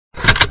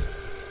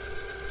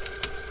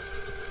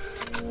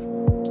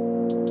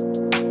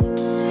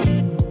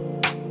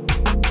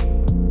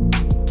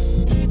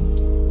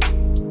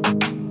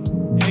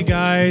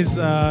guys.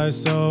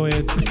 So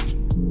it's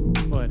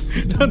what?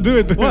 Don't do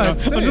it.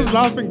 What? I'm just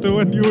laughing to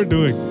what you were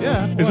doing.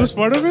 Yeah. Is this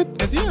part of it?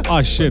 It's yeah.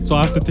 Oh shit! So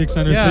I have to take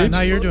center Yeah. stage.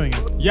 Now you're doing it.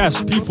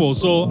 Yes, people.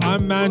 So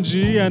I'm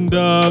Manji, and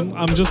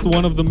I'm just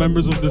one of the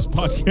members of this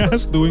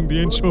podcast doing the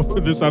intro for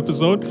this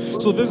episode.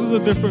 So this is a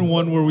different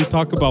one where we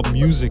talk about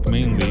music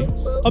mainly,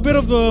 a bit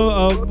of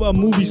the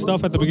movie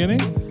stuff at the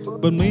beginning,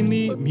 but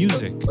mainly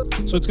music.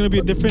 So it's gonna be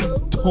a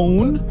different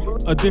tone,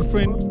 a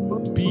different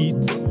beat.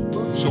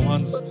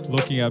 Shohan's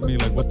looking at me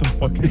like, what the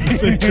fuck is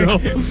this intro?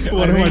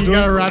 What am I doing? You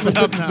gotta wrap it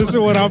up now. This is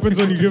what happens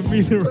when you give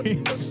me the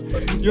reins.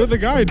 You're the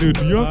guy, dude.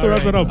 You have to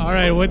wrap it up. All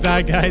right. With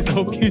that, guys, I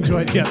hope you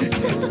enjoyed the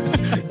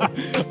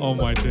episode. Oh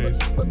my days.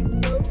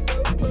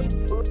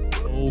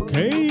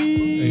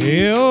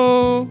 Okay.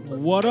 Yo.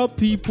 What up,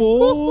 people?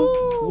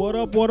 Woo-hoo. What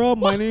up? What up?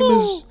 My name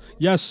is.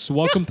 Yes,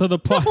 welcome to the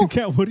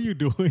podcast. What are you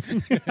doing?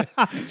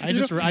 I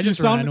just ran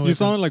with You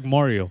sounded like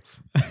Mario.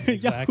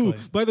 Exactly. Yeah,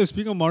 by the way,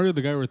 speaking of Mario,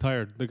 the guy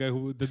retired. The guy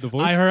who did the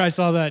voice. I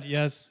saw that.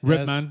 Yes. Rip,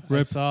 yes, man. I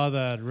Rip. saw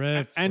that.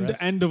 Rip. End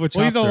rest. of a chapter.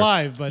 Well, he's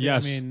alive, but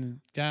yes. I mean,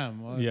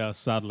 damn. Well, Yeah,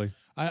 sadly.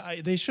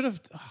 they should have.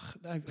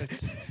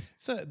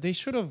 They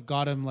should have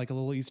got him like a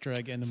little Easter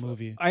egg in the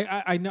movie.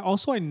 I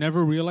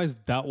never realized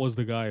that was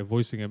the guy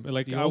voicing him.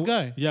 Like The old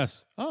guy?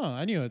 Yes. Oh,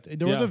 I knew it.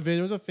 There was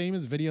a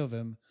famous video of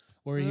him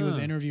where he was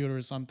interviewed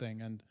or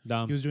something, and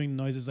Damn. he was doing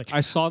noises like.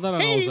 I saw that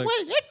and I was like,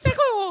 wait, let's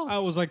go. I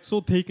was like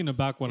so taken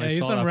aback when I saw he's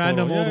that some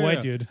random photo. old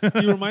white dude.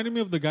 He reminded me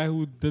of the guy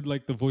who did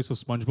like the voice of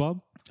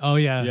SpongeBob. Oh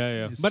yeah,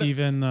 Yeah. But-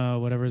 Steven,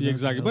 whatever his name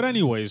is. Exactly. But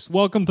anyways,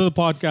 welcome to the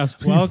podcast,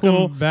 people.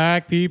 Welcome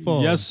back,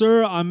 people. Yes,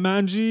 sir. I'm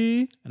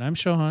Manji. And I'm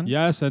Shohan.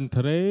 Yes, and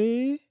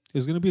today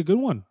is gonna be a good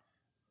one.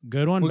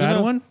 Good one, We're bad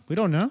gonna- one. We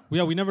don't know.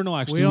 Yeah, we never know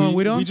actually.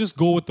 We don't? We just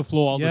go with the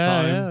flow all the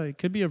time. Yeah, it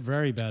could be a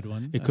very bad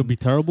one. It could be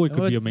terrible. It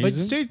could be amazing. But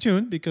stay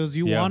tuned because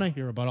you Yeah. want to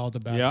hear about all the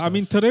bad Yeah, stuff. I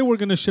mean today we're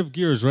gonna shift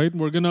gears, right?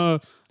 We're gonna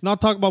not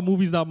talk about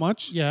movies that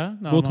much. yeah,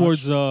 not Go much.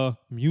 towards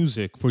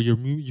music for you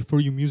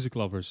music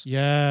lovers.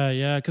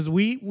 Yeah, because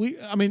we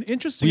I mean,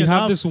 interesting We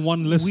enough, have this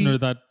one listener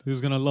that is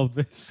gonna love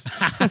this.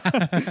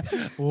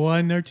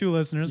 one or two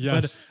listeners.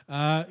 Yes.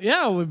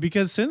 But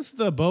because since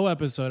the Bo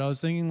episode, I was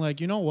thinking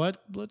like, you know what?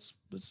 Let's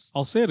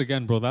I'll say it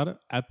again, bro. That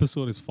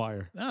episode is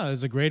fire.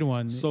 it's a great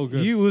one. So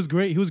good. He was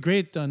great. He was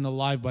great on the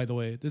live, by the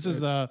way. This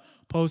is a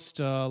post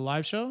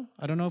live show.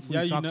 I don't know if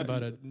we talked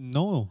about it.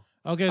 No.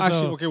 Okay, Actually,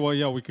 so okay. Well,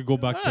 yeah, we could go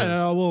back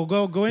to. we'll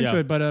go into Yeah.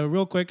 it. But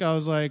real quick, I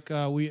was like,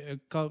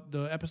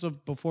 the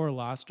episode before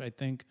last, I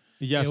think.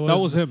 Yes, it that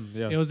was him.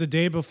 Yeah. It was the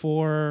day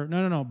before.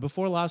 No.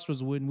 Before last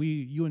was when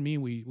you and me,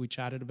 we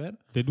chatted a bit.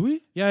 Did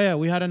we? Yeah.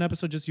 We had an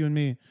episode just you and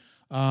me,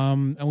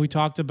 and we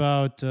talked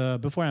about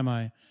before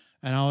MI,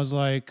 and I was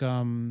like,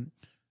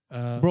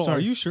 Bro, sorry. are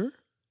you sure?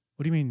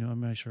 What do you mean? I'm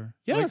not sure.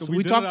 Yes, we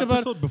we did talked an about.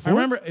 episode before? I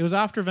remember it was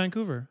after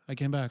Vancouver. I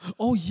came back,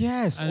 Oh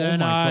yes. and oh then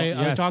my God. I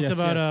Yes, talked yes,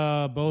 about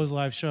yes. Bo's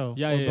live show.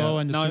 Yeah, or yeah, Bo yeah.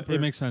 and the Now super.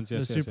 it makes sense.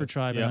 Yes, the yes, super yes.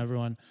 tribe Yeah. and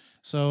everyone.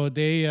 So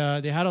they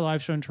had a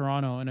live show in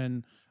Toronto, and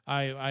then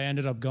I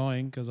ended up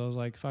going because I was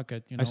like, fuck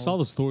it. You know, I saw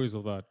the stories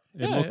of that.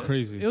 It looked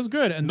crazy. It was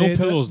good. And No they,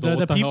 pillows, though. The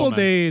What the people hell,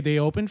 man? they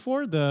opened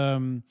for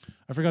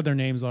I forgot their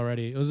names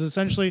already. It was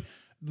essentially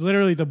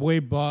literally the way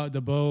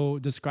the Bo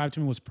described to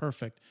me was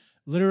perfect.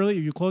 Literally,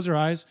 if you close your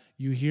eyes,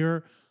 you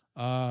hear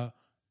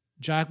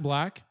Jack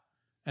Black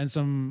and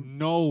some.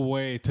 No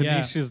way.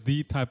 Tenacious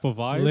D type of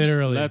vibes.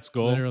 Literally, Let's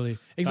go. Literally,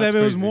 That's except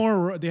it was crazy.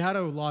 more. They had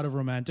a lot of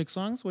romantic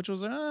songs, which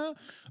was,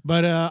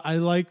 but I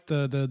liked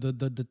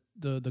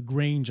the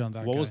Grange on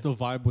that. What guy. was the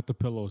vibe with the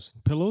pillows?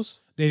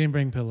 Pillows? They didn't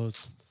bring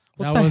pillows.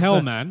 What the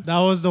hell, man? That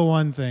was the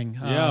one thing.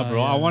 Yeah,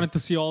 bro. I wanted to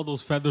see all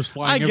those feathers I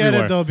flying get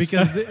everywhere. it though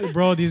because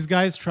bro, these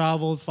guys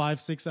traveled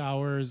 5-6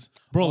 hours.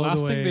 Bro, all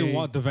last the thing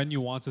way. the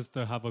venue wants is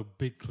to have a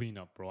big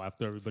cleanup, bro,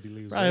 after everybody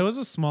leaves. Right, it was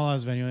a small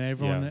ass venue, and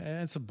everyone.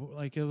 Yeah.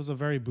 It was a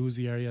very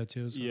boozy area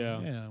too. So,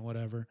 Yeah.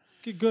 whatever.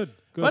 Okay, good.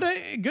 But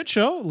a good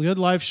show, good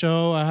live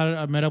show.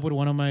 I met up with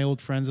one of my old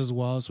friends as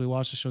well, so we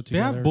watched the show They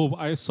together. have both.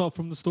 I saw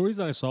from the stories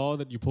that I saw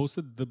that you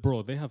posted,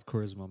 they have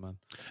charisma, man.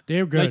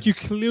 They're good. Like you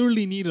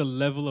clearly need a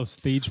level of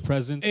stage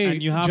presence, Hey,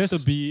 and you have just-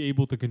 to be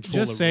able to control.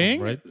 Just the saying,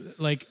 room, right?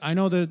 like I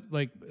know that,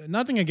 like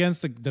nothing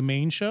against the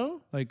main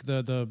show, like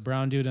the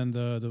brown dude and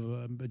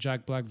the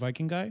Jack Black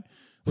Viking guy,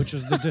 which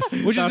is That's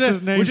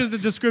his name. which is the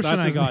description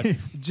That's I his got. name.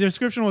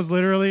 Description was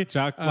literally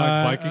Jack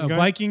Black Viking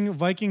guy?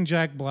 Viking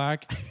Jack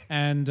Black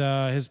and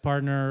his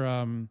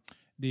partner,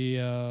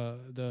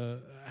 the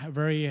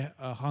very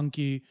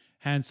hunky,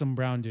 handsome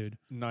brown dude.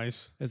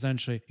 Nice.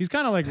 Essentially, he's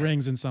kind of like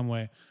Rings in some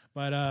way.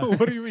 But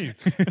What do you mean?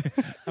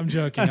 I'm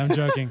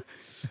joking.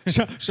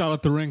 Shout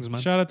out to Rings, man.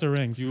 Shout out to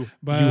Rings. You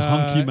But,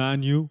 hunky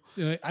man, you.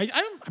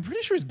 I'm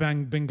pretty sure he's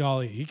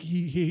Bengali.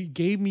 He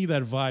gave me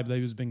that vibe that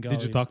he was Bengali.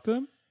 Did you talk to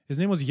him? His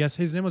name was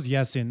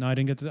Yasin. No, I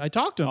didn't get to. I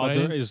talked to him. Oh, But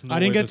there is no I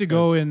didn't way get this to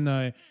go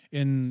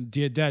in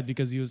Dear Dead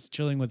because he was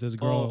chilling with his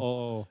girl.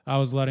 Oh. I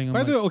was letting him.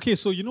 By the way, okay,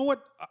 so you know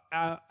what?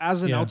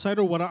 As an Yeah.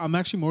 outsider, what I'm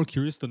actually more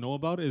curious to know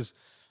about is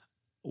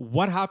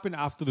what happened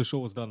after the show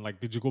was done? Like,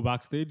 did you go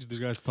backstage? Did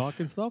you guys talk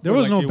and stuff? There Or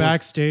was like no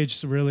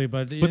backstage really,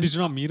 but did you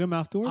not meet him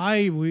afterwards?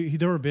 they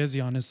were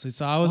busy honestly.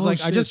 So I was Oh,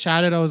 like, I shit. just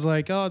chatted. I was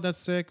like, oh, that's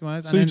sick,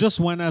 man. So you just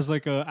went as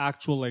like a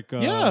actual like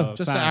yeah,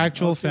 just fan. an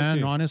actual Okay, fan,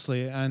 okay.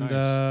 honestly, and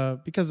Nice.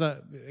 because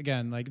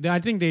again, like I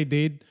think they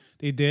did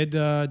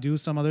do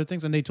some other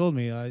things, and they told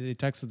me they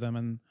texted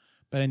them,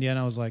 but in the end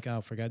I was like,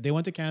 oh, forget. They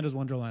went to Canada's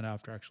Wonderland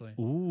after actually.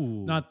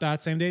 Ooh. Not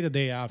that same day, the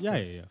day after.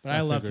 Yeah. But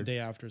I left the figured. day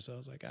after, so I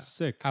was like,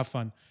 Sick. have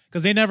fun,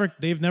 because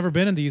they've never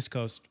been in the East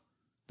Coast.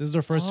 This is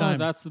their first time.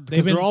 That's They've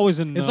because been- they're always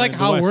in. It's like in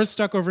the how West. we're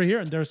stuck over here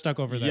and they're stuck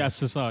over there.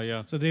 Yes, it's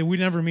yeah. So we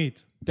never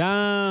meet.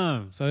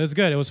 Damn. So it's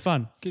good. It was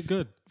fun. Okay,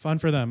 good. Fun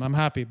for them. I'm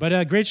happy.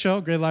 But great show,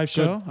 great live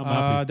show. I'm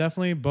happy.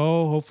 Definitely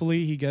Bo.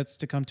 Hopefully he gets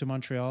to come to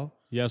Montreal.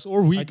 Yes,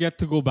 or we get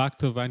to go back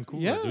to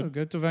Vancouver. Yeah, dude.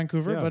 good to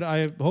Vancouver. Yeah. But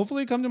I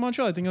hopefully come to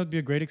Montreal. I think it would be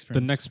a great The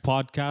experience. next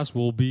podcast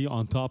will be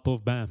on top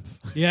of Banff.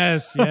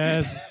 Yes.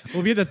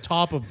 We'll be at the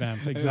top of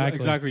Banff. Exactly.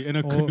 Exactly. In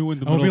a canoe in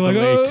the We'll middle be of like,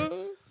 the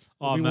lake.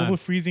 Oh, we'll man. be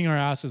freezing our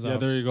asses Yeah,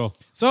 off. there you go.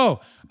 So,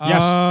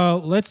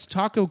 Yes. let's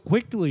talk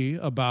quickly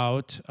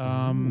about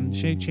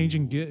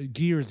changing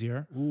gears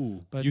here.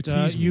 Ooh, But you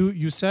teased me.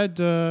 you said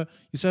a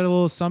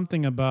little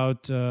something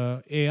about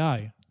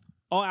AI.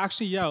 Oh,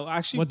 actually, yeah.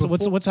 Actually,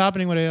 What's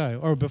happening with AI?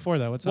 Or before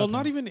that, what's well,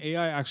 happening? not even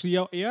AI. Actually,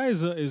 yeah, AI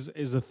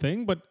is a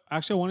thing. But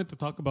actually, I wanted to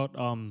talk about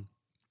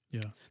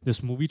Yeah.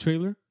 this movie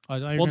trailer. You're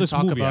Well, going to this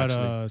talk movie, about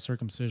actually.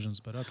 circumcisions,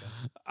 but okay.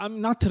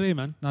 Not today,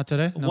 man. Not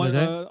today? Another One,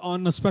 day?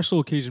 on a special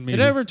occasion, maybe.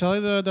 Did I ever tell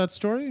you that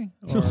story?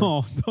 Or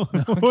No.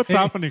 What's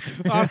happening?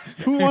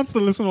 Who wants to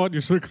listen to what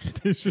your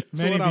circumstances?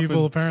 many What people,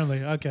 happened?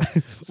 apparently. Okay.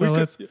 We So could-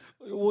 let's...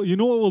 Well, you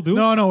know what we'll do?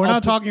 No, we're I'll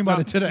not talking about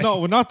it today. No,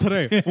 we're not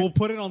today. We'll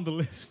put it on the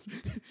list.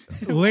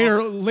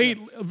 Late,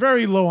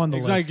 very low on the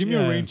Exactly. list. Give me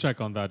Yeah. a rain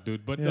check on that,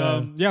 dude. But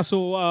Yeah.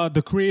 so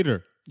the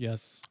creator.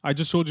 Yes. I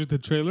just showed you the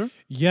trailer.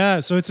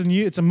 Yeah, so it's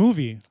a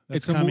movie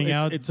that's coming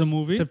out. It's a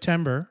movie.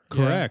 September. Yeah.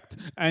 Correct.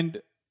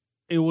 And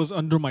it was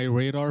under my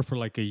radar for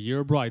like a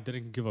year, bro. I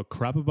didn't give a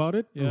crap about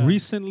it. Yeah.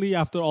 Recently,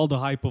 after all the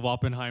hype of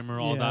Oppenheimer,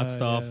 all Yeah, that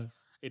stuff, yeah.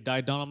 it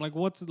died down. I'm like,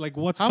 what's How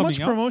coming much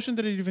out? promotion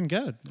did it even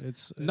get?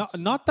 It's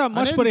Not that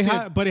much, didn't but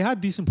see it. it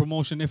had decent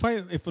promotion.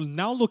 If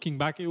now looking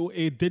back,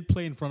 it did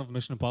play in front of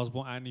Mission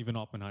Impossible and even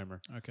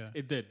Oppenheimer. Okay.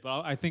 It did,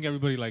 but I think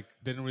everybody like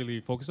didn't really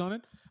focus on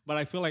it. But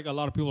I feel like a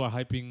lot of people are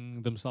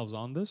hyping themselves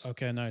on this.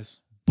 Okay, nice.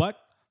 But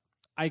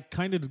I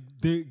kind of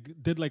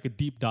did like a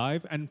deep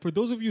dive, and for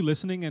those of you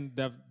listening and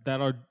that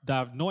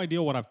have no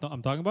idea what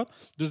I'm talking about,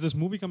 there's this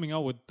movie coming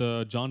out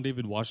with John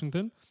David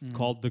Washington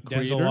called The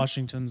Creator. Denzel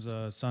Washington's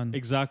son.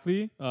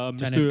 Exactly,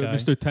 Tenet guy.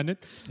 Mr.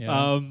 Tenet.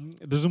 Yeah.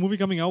 There's a movie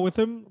coming out with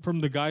him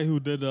from the guy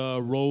who did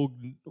Rogue.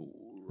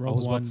 I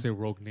was about One. to say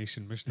Rogue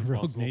Nation, Mission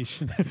Rogue Impossible.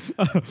 Nation.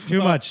 Too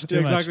much.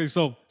 Exactly.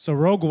 So So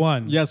Rogue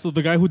One. yeah, so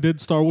the guy who did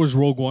Star Wars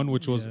Rogue One,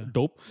 which was Yeah.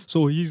 dope.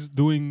 So he's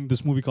doing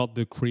this movie called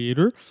The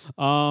Creator.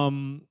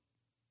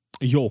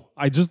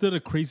 I just did a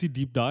crazy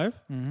deep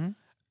dive. Mm-hmm.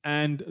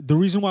 And the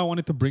reason why I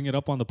wanted to bring it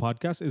up on the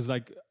podcast is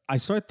like I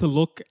started to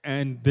look,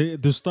 and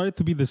there started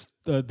to be this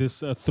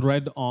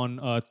thread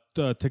on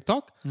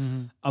TikTok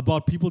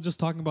about people just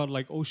talking about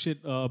like, oh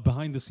shit,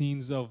 behind the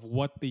scenes of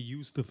what they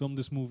used to film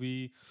this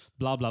movie,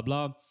 blah blah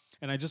blah.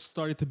 And I just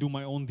started to do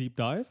my own deep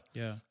dive.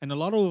 Yeah. And a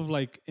lot of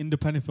like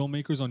independent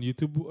filmmakers on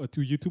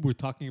YouTube were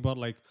talking about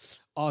like,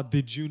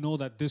 did you know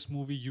that this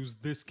movie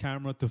used this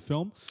camera to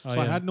film? I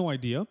yeah. had no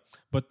idea.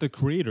 But the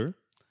creator,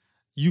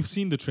 you've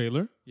seen the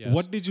trailer. Yes.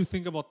 What did you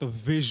think about the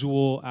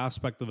visual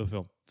aspect of the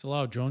film? It's a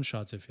lot of drone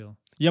shots, I feel.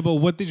 Yeah, but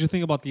what did you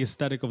think about the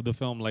aesthetic of the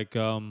film? Like,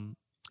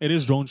 it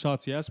is drone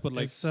shots, yes, but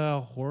like, It's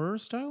horror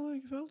style, I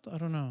felt. I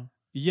don't know.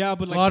 yeah,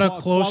 but like lot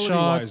of close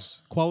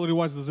shots.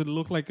 Quality-wise, does it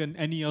look like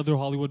any other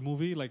Hollywood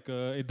movie? Like,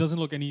 it doesn't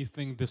look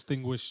anything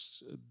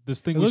distinguished.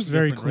 It looks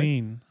very different, right?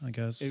 clean, I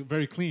guess.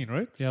 Very clean,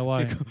 right? Yeah,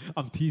 why?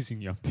 I'm teasing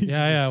you.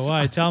 Yeah,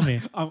 why? Tell me.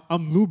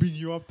 I'm lubing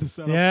you up to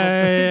set up.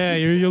 Yeah.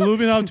 You're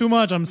lubing up too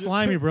much. I'm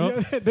slimy, bro.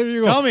 Yeah, there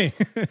you go. Tell me.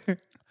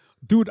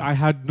 Dude, I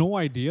had no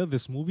idea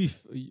this movie.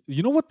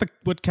 You know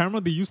what camera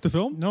they used to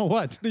film? No,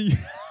 what?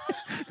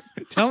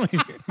 Tell me.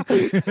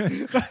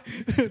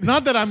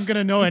 Not that I'm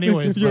gonna know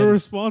anyways. Your but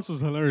response was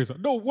hilarious.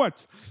 No,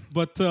 what?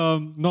 But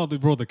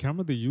the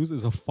camera they use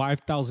is a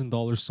 $5,000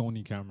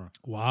 Sony camera.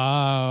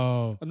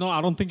 wow. No,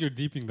 I don't think you're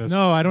deeping this.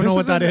 No, I don't know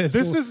what that is.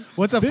 This is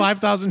What's a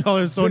 $5,000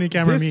 Sony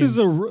camera this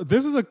mean?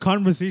 This is a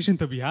conversation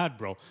to be had,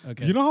 bro.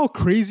 Okay. You know how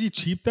crazy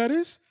cheap that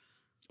is,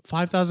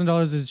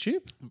 $5,000 is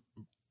cheap.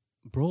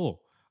 bro?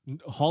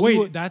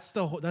 Hollywood. Wait, that's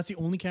the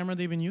only camera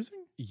they've been using?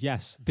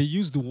 Yes, they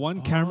used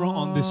one camera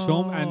on this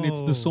film, and it's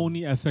the Oh.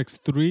 Sony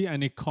FX3,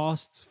 and it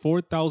costs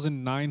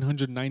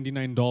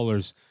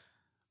 $4,999.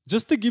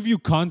 Just to give you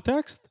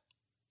context,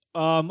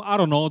 I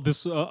don't know,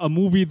 this a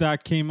movie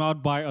that came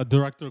out by a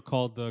director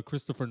called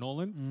Christopher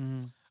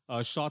Nolan,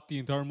 shot the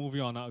entire movie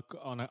on an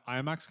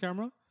IMAX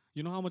camera.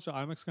 You know how much an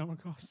IMAX camera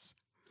costs?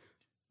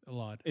 A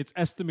lot. It's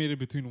estimated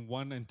between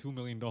 $1 and $2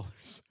 million. I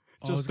was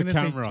Just the gonna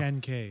camera. say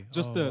 $10K.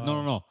 Just Oh, the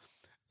wow. no.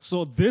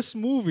 So this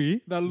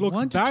movie that looks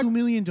 $1 to that $2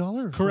 million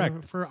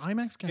correct for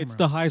IMAX camera. it's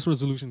the highest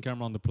resolution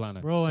camera on the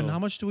planet, bro. And So- how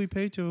much do we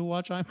pay to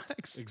watch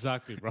IMAX?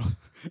 Exactly, bro.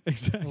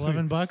 Exactly.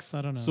 $11?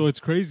 I don't know. So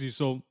it's crazy.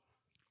 So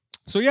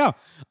yeah.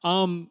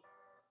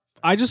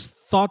 I just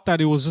thought that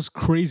it was just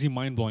crazy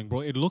mind blowing,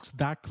 bro. It looks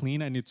that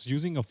clean and it's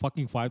using a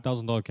fucking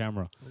 $5,000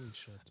 camera. holy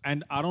shit.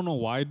 And I don't know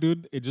why,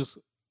 dude. It just,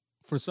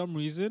 for some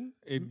reason,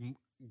 it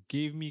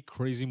gave me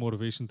crazy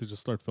motivation to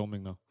just start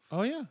filming now.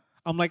 Oh yeah.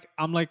 I'm like,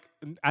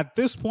 at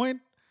this point,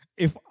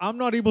 if I'm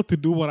not able to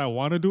do what I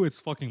want to do, it's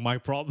fucking my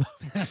problem.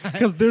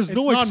 Because there's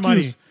no It's not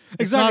excuse. money.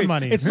 It's not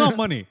money. It's not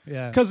money.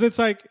 Yeah. Because it's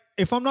like,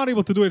 if I'm not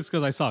able to do it, it's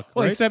because I suck.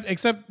 Well, right?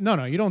 except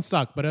no, you don't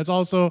suck. But it's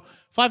also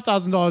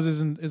 $5,000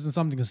 isn't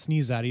something to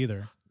sneeze at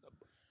either.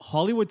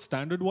 Hollywood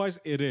standard wise,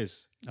 it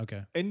is.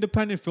 Okay.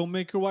 Independent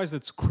filmmaker wise,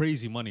 that's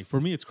crazy money.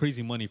 For me, it's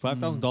crazy money.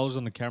 $5,000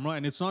 on the camera,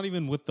 and it's not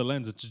even with the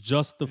lens. It's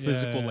just the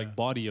physical yeah.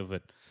 body of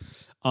it.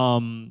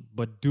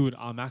 But dude,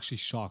 I'm actually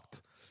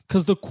shocked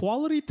because the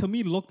quality to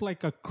me looked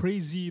like a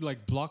crazy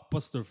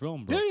blockbuster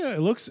film, bro. Yeah. It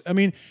looks. I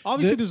mean,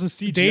 Obviously, there's a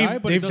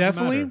CGI, but it they've doesn't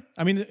definitely. matter.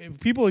 I mean,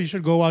 people, you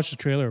should go watch the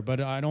trailer.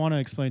 But I don't want to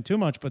explain too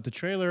much. But the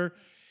trailer,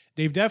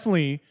 they've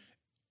definitely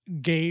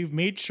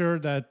made sure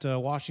that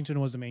Washington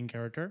was the main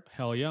character.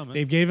 Hell yeah, man.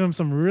 They gave him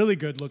some really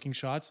good looking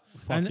shots.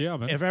 Fuck yeah,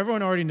 man. If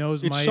everyone already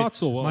knows It's shot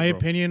so well, my bro.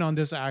 opinion on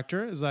this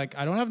actor is like,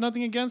 I don't have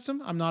nothing against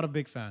him. I'm not a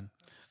big fan.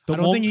 The I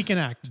don't mom- think he can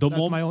act.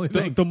 That's my only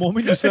thing. The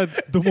moment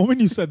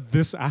you said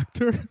this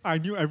actor, I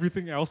knew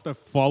everything else that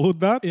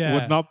followed that Yeah.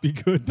 would not be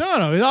good.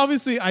 No.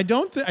 Obviously, I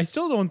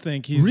still don't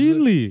think he's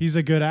Really? he's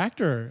a good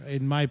actor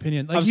in my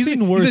opinion. Like I've he's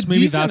seen a, worse, He's a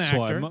maybe decent that's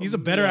why. actor. He's a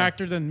better Yeah.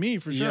 actor than me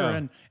for sure,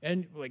 Yeah.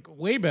 and like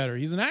way better.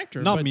 He's an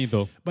actor. Not but, me,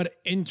 though. But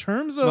in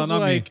terms of not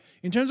me.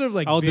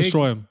 I'll big,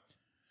 destroy him.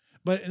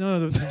 But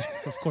no,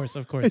 of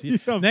course.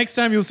 Yeah. Next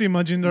time you'll see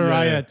Manjinder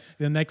Rai Yeah. at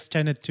the next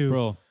Tenet 2.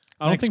 Bro.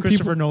 I don't Next think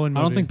Christopher people, Nolan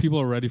I don't movie. think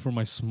people are ready for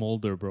my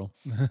smolder, bro.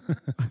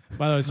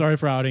 By the way, sorry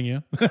for outing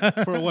you.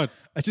 For what?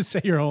 I just say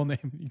your whole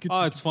name. You could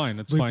Oh, it's fine.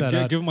 It's Bleep fine. that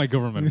out. Give my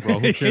government, bro.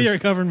 Who cares? your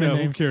government Yeah,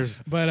 name. who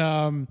cares? But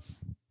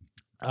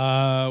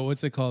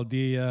what's it called?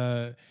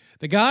 The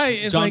guy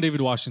is John like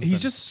David Washington.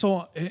 He's just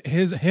so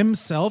his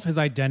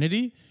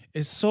identity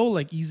is so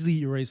like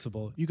easily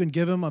erasable. You can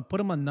put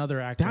him another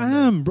actor.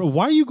 Damn, bro.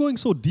 Why are you going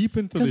so deep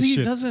into because this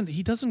shit?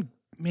 he doesn't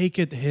make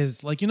it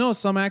his. Like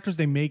some actors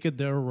they make it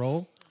their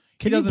role.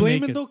 Can he you doesn't blame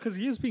make him though? Because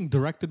he is being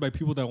directed by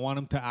people that want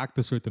him to act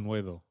a certain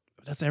way, though.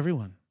 That's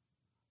everyone.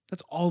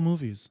 That's all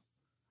movies.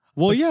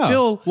 Well, But yeah.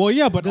 still- well,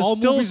 yeah, but there's all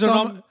still movies are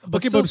some- not. but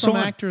Okay, still but some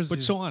Sean, actors-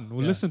 But Sean,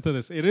 Yeah. listen to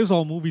this. It is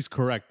all movies,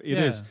 correct? It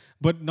is, Yeah.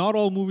 but not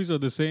all movies are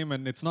the same,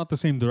 and it's not the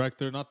same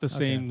director, not the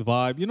same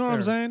vibe. You know what I'm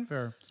Fair, saying?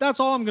 fair. That's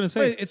all I'm gonna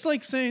say. Wait, it's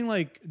like saying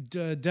like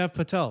Dev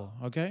Patel.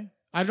 Okay,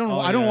 I don't Oh,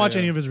 I don't yeah, watch yeah.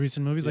 any of his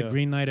recent movies like Yeah.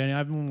 Green Knight. I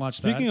haven't watched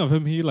Speaking that. of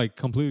him, he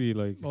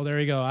completely Well, there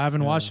you go. I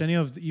haven't watched any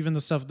of even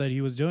the stuff that he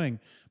was doing.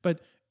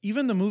 But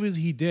even the movies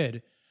he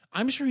did,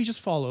 I'm sure he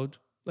just followed.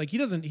 Like he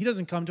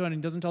doesn't come to it and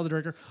he doesn't tell the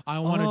director, I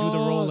want to do the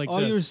role like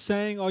You're this.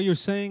 saying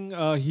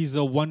he's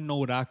a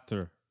one-note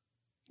actor.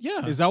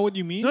 Yeah. Is that what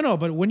you mean? No,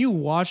 but when you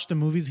watch the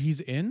movies he's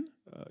in,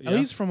 yeah. at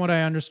least from what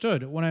I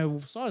understood, when I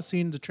saw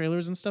the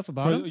trailers and stuff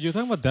about him. You're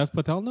talking about Dev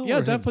Patel now? Yeah,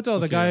 or Dev him? Patel,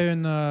 the Okay. guy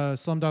in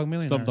Slumdog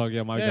Millionaire. Slumdog,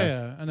 yeah, my guy.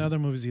 Yeah, and the other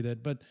movies he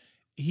did. But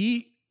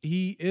he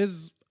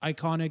is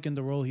iconic in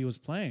the role he was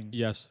playing.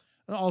 Yes.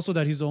 Also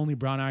that he's the only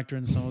brown actor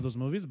in some of those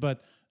movies.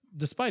 But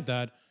despite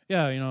that,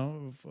 yeah,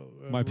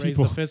 My raise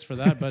people. the fist for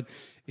that. But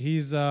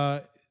he's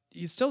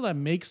still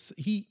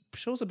he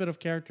shows a bit of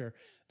character.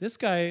 This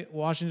guy,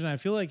 Washington, I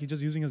feel like he's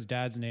just using his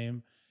dad's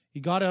name. He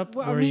got up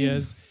Well, where I he mean-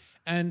 is.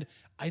 And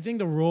I think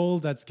the role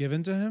that's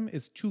given to him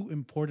is too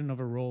important of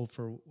a role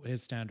for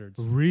his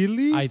standards.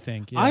 Really? I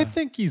think, I yeah.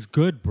 think he's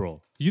good,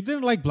 bro. You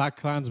didn't like Black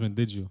Klansman,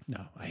 did you?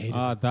 No, I hated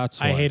it. That's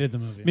why. I hated the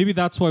movie. Maybe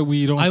that's why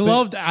we don't. I think-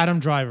 loved Adam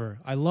Driver.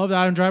 I loved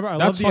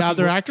That's the fucking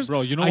other good. actors.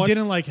 Bro, you know I what?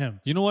 didn't like him.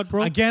 You know what,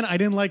 bro? Again, I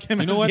didn't like him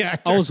You know as what? the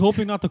actor. I was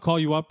hoping not to call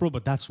you out, bro,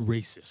 but that's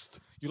racist.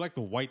 You like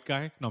the white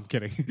guy? No, I'm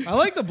kidding. I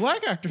like the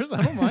black actors.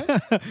 I don't mind.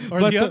 Or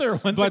But, the other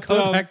ones that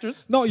call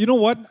actors. No, you know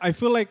what? I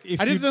feel like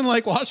if I you, just didn't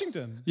like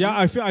Washington. yeah,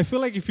 I feel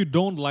like if you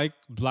don't like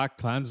Black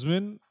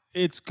Klansman,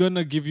 it's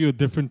gonna give you a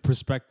different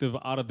perspective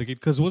out of the gate.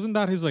 Because wasn't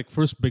that his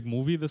first big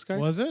movie? This guy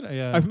Was it?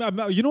 Yeah.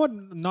 you know what?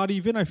 Not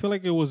even. I feel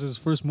like it was his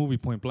first movie,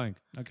 Point Blank.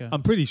 Okay.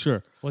 I'm pretty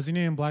sure. Was he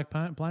named Black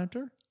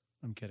Panther?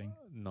 I'm kidding.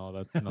 No,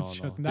 no.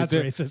 joking. That's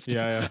It did- racist.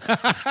 Yeah.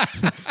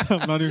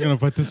 I'm not even gonna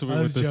participate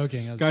I with was this.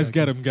 joking. I was Guys,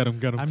 joking. get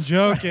him. I'm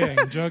joking.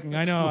 I'm joking.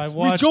 I know. I We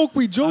watched. joke.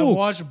 I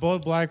watched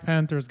both Black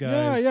Panthers,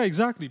 guys. Yeah,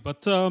 exactly.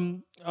 But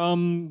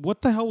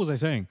what the hell was I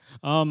saying?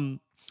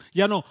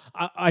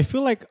 I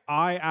feel like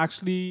I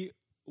actually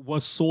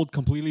was sold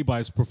completely by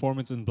his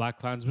performance in Black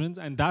Klansman,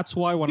 and that's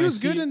why when He I was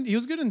see, good. He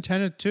was good in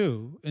Tenet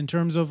too, in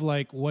terms of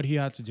like what he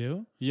had to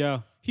do.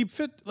 yeah, He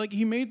fit, like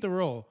he made the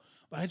role,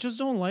 but I just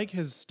don't like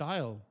his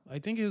style. I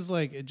think it's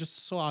like it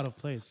just so out of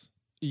place.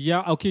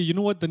 Yeah, okay, you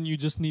know what? Then you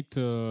just need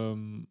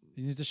to...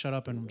 You need to shut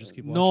up and just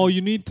keep watching. No,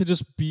 you need to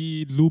just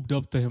be lubed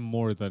up to him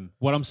more then.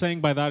 What I'm saying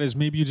by that is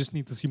maybe you just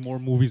need to see more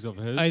movies of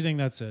his. I think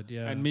that's it,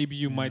 yeah. And maybe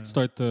you might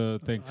start to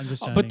think.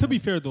 But to be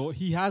fair though,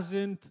 he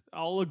hasn't...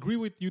 I'll agree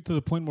with you to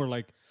the point where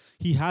like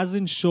he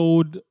hasn't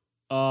showed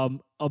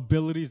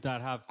abilities that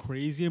have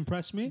crazy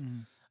impressed me.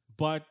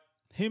 But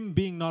him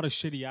being not a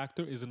shitty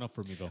actor is enough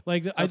for me though.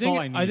 Like I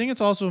think it's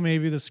also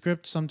maybe the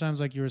script sometimes,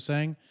 like you were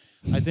saying.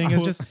 I think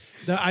it's just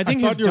I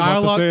think his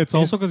dialogue. It's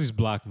also because he's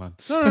black, man.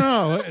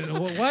 No.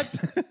 What?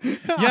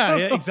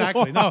 yeah,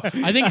 exactly. No,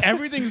 I think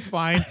everything's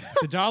fine.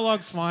 The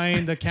dialogue's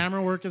fine. The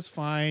camera work is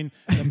fine.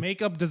 The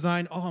makeup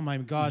design. Oh my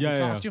god, the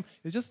costume.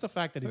 It's just the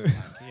fact that he's black.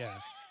 Yeah.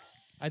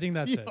 I think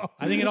that's it.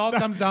 I think it all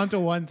comes down to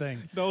one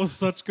thing. That was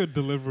such good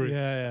delivery.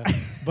 Yeah.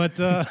 But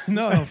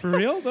no, for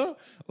real though.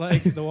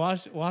 Like the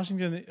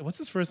Washington. What's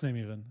his first name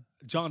even?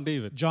 John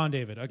David.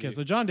 Okay,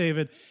 so John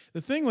David. The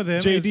thing with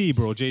him JD,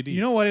 bro. JD.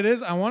 You know what it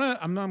is?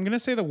 I'm gonna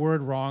say the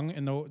word wrong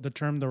and the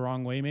term the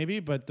wrong way maybe,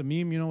 but the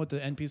meme, you know what the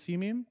NPC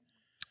meme?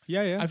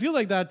 Yeah. I feel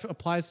like that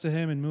applies to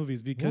him in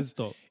movies because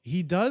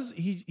he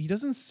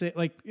doesn't say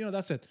like, you know,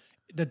 that's it.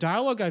 The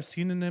dialogue I've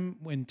seen in him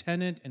in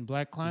Tenet and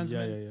Black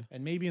Klansman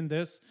and maybe in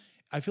this,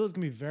 I feel it's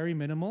gonna be very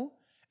minimal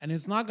and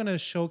it's not gonna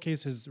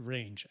showcase his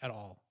range at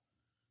all.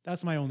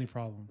 That's my only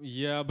problem.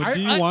 Yeah, but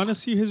do you want to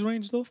see his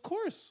range though? Of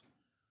course.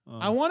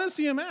 I want to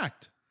see him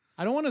act.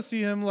 I don't want to see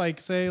him like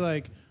say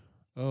like,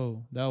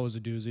 "Oh, that was a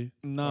doozy."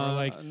 Nah, or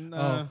like,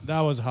 "Oh,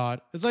 that was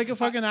hot." It's like a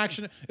fucking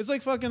action. It's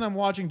like fucking I'm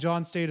watching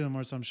John Statham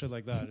or some shit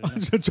like that. You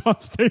know? John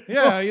Statham.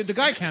 Yeah, the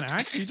guy can't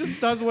act. He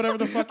just does whatever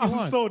the fuck he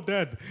wants. I'm so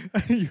dead.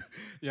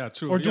 Yeah,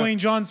 true. Or Dwayne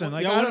Johnson.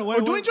 Like,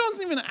 Dwayne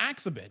Johnson even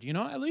acts a bit. You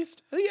know, at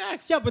least he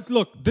acts. Yeah, but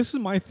look, this is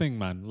my thing,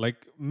 man.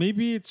 Like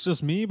maybe it's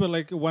just me, but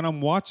like when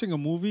I'm watching a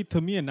movie,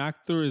 to me, an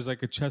actor is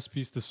like a chess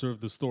piece to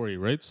serve the story,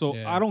 right? So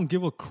I don't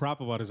give a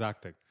crap about his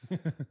acting.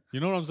 You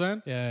know what I'm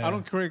saying? Yeah. I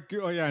don't care.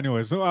 Oh yeah.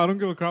 Anyway, so I don't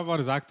give a crap about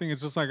his acting.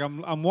 It's just like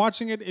I'm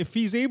watching it. If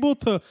he's able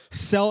to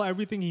sell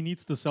everything he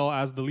needs to sell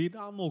as the lead,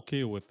 I'm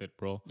okay with it,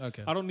 bro.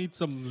 Okay. I don't need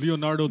some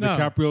Leonardo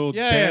DiCaprio,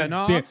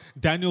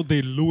 Daniel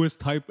Day-Lewis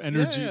type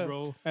energy,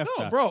 bro.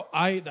 Bro.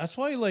 That's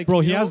why like bro.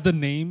 He has the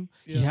name.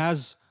 Yeah. He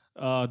has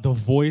the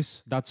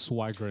voice. That's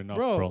swagger enough,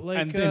 bro. Like,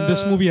 and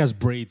this movie has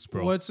braids,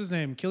 bro. What's his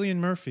name? Cillian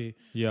Murphy.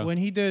 Yeah. When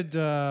he did,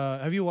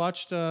 have you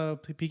watched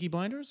Peaky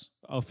Blinders?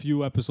 A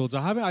few episodes.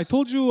 I haven't. I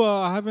told you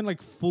I haven't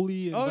like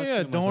fully. Oh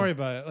yeah, don't worry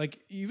about it. Like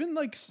even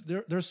like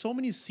there's so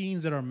many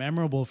scenes that are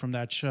memorable from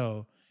that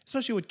show,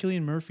 especially with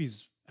Cillian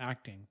Murphy's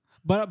acting.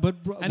 But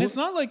and it's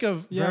not like a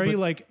very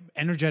like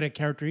energetic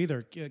character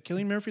either.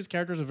 Cillian Murphy's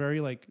character is a very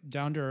like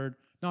down to earth,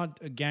 not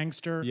a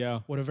gangster.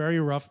 Yeah. With a very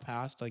rough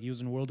past, like he was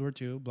in World War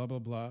II, blah blah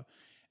blah,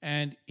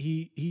 and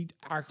he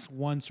acts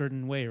one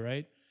certain way,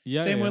 right?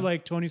 Yeah, Same with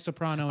like Tony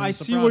Soprano. And I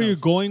see where you're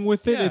going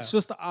with it. Yeah. It's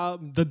just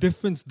the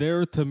difference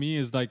there to me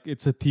is like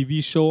it's a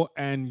TV show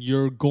and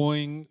you're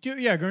going.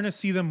 You're gonna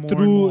see them more.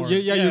 Through,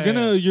 and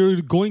more.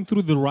 You're going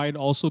through the ride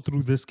also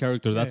through this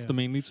character. That's the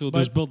main lead. So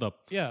there's build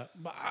up. Yeah,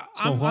 but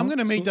I'm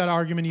gonna make that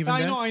argument even.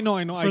 I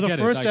know. For the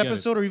first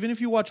episode, or even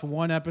if you watch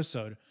one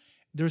episode,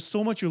 there's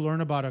so much you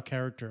learn about a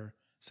character.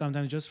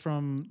 Sometimes just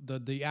from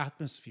the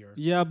atmosphere.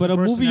 Yeah, but a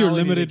movie you're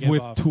limited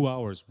with 2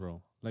 hours,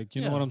 bro. Like,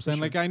 you know what I'm saying?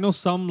 Sure. Like, I know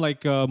some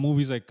like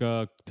movies like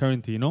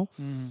Tarantino.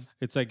 Mm-hmm.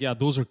 It's like,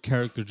 those are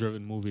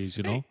character-driven movies,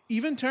 you know? Hey,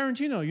 even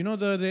Tarantino, you know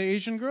the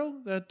Asian girl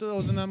that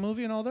was in that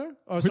movie and all there?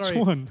 Oh, Which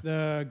one?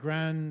 The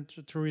Gran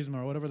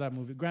Turismo or whatever that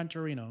movie. Gran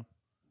Torino.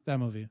 That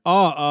movie.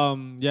 Oh,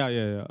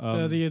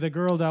 yeah. The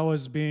girl that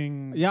was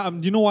being... Yeah,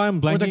 you know why I'm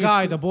blanking? Or the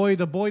guy, the boy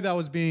that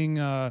was being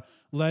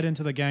led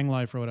into the gang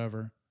life or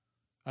whatever.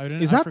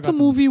 Is that the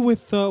movie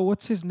with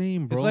what's his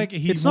name, bro? It's like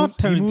it's not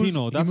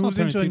Tarantino. He moves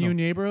into a new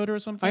neighborhood or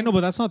something. I know,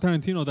 but that's not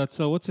Tarantino. That's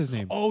what's his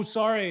name? Oh,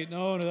 sorry,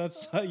 no,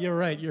 that's you're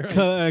right.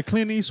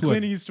 Clint Eastwood.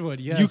 Clint Eastwood.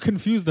 Yes, you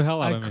confused the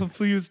hell out of me. I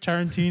confused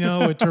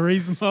Tarantino with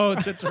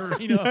Turismo to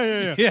Torino.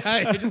 Yeah.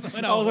 I just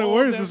went. I was like,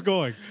 where is this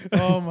going?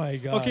 Oh my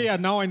god. Okay,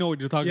 now I know what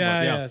you're talking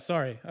about. Yeah.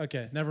 Sorry.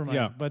 Okay, never mind.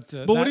 Yeah. But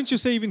wouldn't you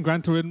say even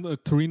Gran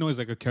Torino is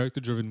like a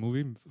character-driven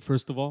movie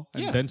first of all,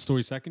 and then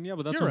story second? Yeah,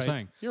 but that's what I'm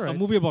saying. You're right. A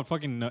movie about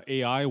fucking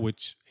AI,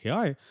 which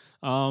AI.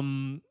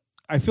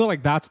 I feel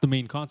like that's the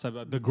main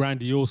concept, the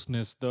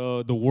grandioseness,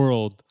 the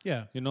world.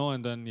 Yeah. You know,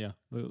 and then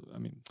I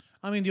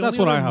mean, the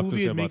only other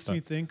movie it makes me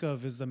think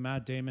of is the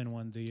Matt Damon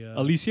one, the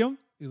Elysium.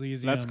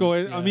 Let's go.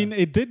 Yeah. I mean,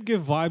 it did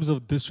give vibes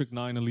of District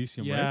 9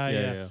 Elysium, right?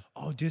 Yeah.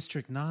 Oh,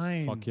 District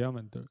 9. Fuck yeah,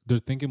 man. They're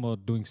thinking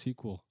about doing a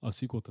sequel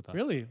to that.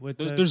 Really?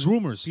 There's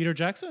rumors. Peter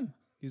Jackson.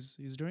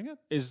 He's doing it.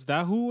 Is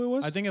that who it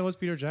was? I think it was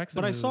Peter Jackson.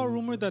 But I saw a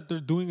rumor that they're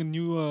doing a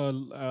new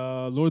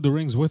Lord of the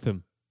Rings with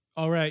him.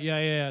 Oh, right.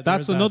 Yeah.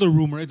 That's another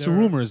rumor. It's a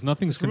rumor.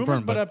 Nothing's confirmed.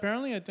 Rumors, but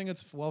apparently I think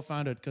it's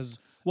well-founded because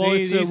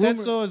they said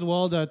so as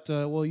well that,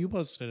 you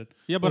posted it.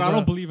 Yeah, but I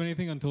don't believe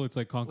anything until it's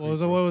like concrete. What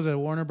was it?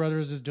 Warner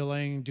Brothers is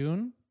delaying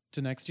Dune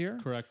to next year?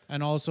 Correct.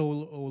 And also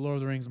Lord of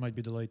the Rings might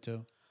be delayed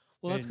too.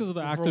 Well, that's because of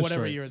the actor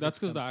strike. That's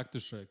because of the actor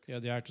strike. Yeah,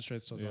 the actor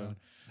strike's still going on.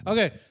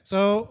 Okay,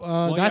 so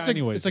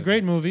it's a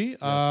great movie.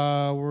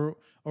 Yes.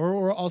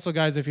 Or also,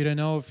 guys, if you didn't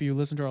know, if you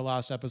listen to our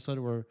last episode,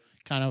 we're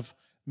kind of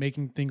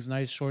making things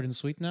nice, short, and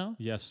sweet now.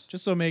 Yes.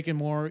 Just so make it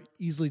more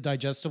easily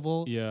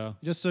digestible. Yeah.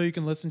 Just so you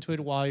can listen to it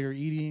while you're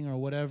eating or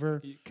whatever.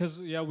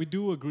 Because we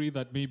do agree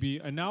that maybe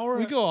an hour,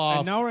 We go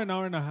off. an hour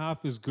and a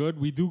half is good.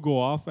 We do go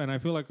off, and I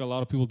feel like a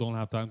lot of people don't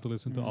have time to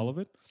listen to all of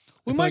it.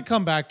 We might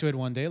come back to it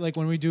one day, like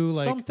when we do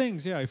like some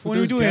things, If when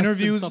we do guests and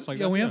interviews. stuff like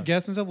Yeah, that, we have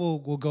guests and stuff.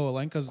 We'll go a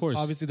length because course.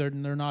 obviously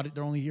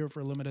they're only here for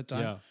a limited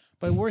time. Yeah.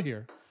 But we're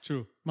here.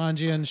 True.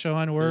 Manji and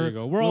Shohan, There you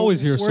go. We're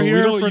always here. We're So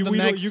here we for don't, the we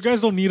next you guys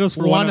don't need us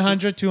for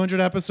 100, 200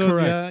 episodes.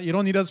 Correct. Yeah, you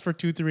don't need us for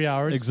 2-3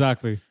 hours.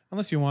 Exactly.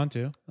 Unless you want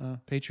to.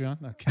 Patreon.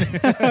 No.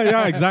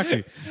 Yeah,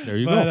 exactly. There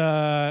you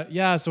But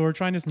go. so we're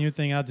trying this new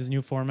thing out, this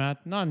new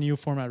format. Not a new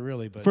format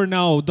really, but For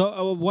now,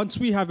 once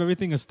we have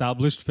everything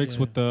established, fixed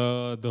with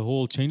the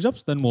whole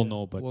change-ups, then we'll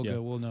know. But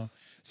we'll know.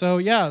 So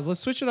yeah,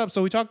 let's switch it up.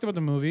 So we talked about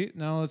the movie.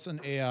 Now it's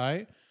an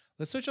AI.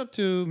 Let's switch up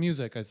to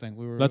music. I think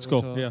Let's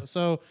go. Yeah.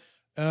 So,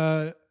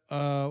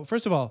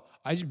 first of all,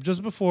 I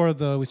just before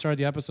we started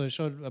the episode, I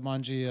showed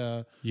Manji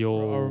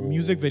our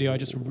music video. I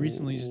just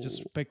recently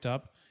just picked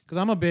up because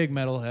I'm a big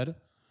metalhead.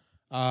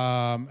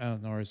 Oh,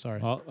 no worries, sorry.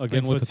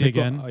 Again with footsie the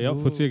again.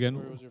 Footsie again.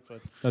 Where was your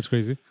foot? That's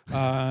crazy.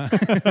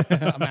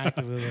 I'm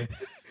actively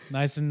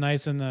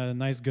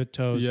nice good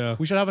toes. Yeah.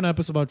 We should have an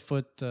episode about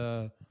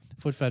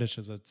foot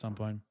fetishes at some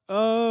point.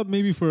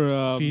 Maybe for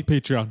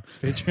Patreon.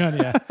 Patreon,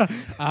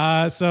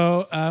 yeah.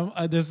 So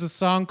there's a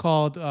song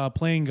called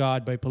 "Playing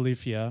God" by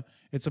Polyphia.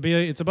 It's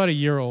about a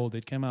year old.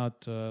 It came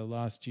out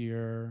last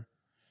year,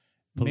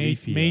 May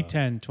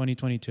 10,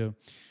 2022.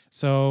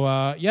 So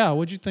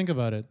what'd you think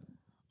about it?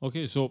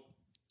 Okay, so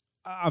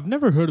I've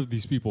never heard of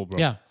these people, bro.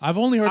 Yeah, I've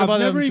only heard about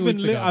them 2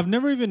 weeks ago. I've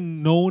never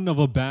even known of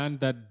a band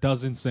that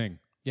doesn't sing.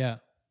 Yeah.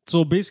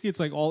 So basically, it's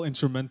like all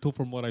instrumental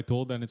from what I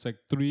told, and it's like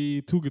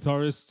two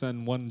guitarists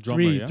and one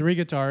drummer. Three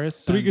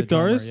guitarists. Three and the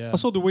drummer, guitarists. yeah.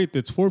 Also, wait,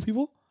 it's 4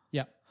 people.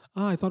 Yeah.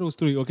 I thought it was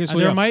 3. Okay, so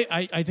there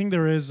I think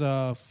there is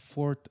a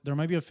fourth. There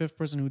might be a fifth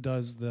person who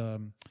does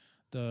the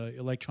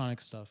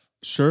electronic stuff.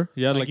 Sure.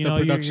 Yeah, like you the know,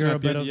 production. you're a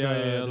at the bit end.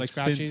 of the like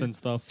scratchy- synths and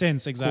stuff.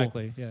 Synths,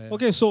 exactly. Cool. Yeah.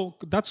 Okay, so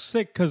that's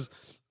sick because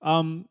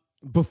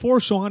before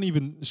Shohan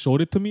even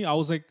showed it to me, I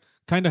was like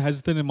kind of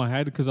hesitant in my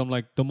head because I'm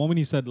like, the moment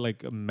he said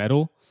like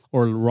metal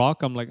or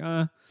rock, I'm like,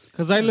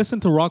 because I listen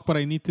to rock, but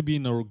I need to be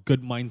in a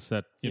good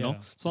mindset. You know,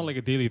 it's not like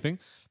a daily thing.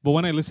 But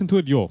when I listen to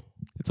it,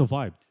 it's a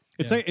vibe.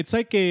 It's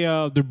like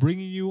they're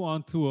bringing you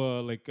onto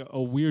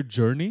a weird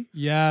journey.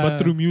 Yeah. But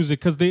through music,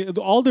 because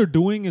all they're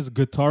doing is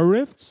guitar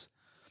riffs,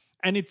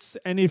 and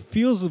it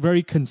feels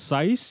very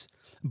concise,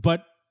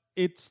 but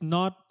it's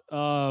not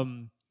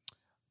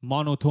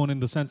monotone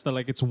in the sense that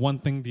like it's one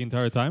thing the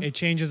entire time. It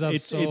changes up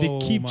They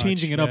keep much.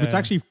 changing it up. Yeah. It's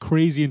actually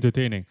crazy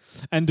entertaining,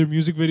 and their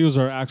music videos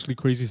are actually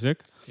crazy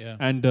sick. Yeah.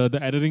 And the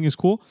editing is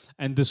cool.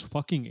 And this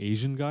fucking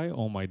Asian guy,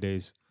 oh my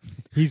days,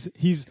 he's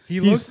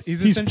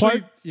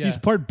essentially- he's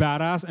part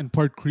badass and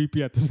part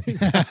creepy at the same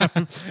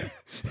time.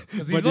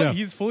 'Cause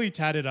he's fully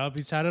tatted up.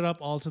 He's tatted up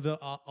all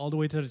the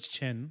way to his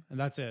chin, and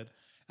that's it.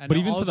 And But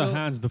even to also, the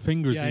hands, the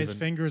fingers. yeah, even. his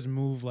fingers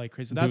move like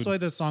crazy. That's Dude. why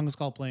the song is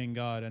called "Playing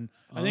God," and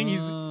I think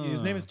his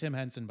name is Tim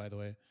Henson, by the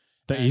way.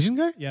 The And- Asian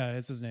guy. Yeah,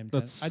 it's his name.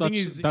 That's I such,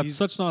 think that's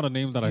such not a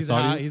name that I he's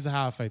thought. he's a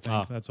half. I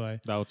think that's why.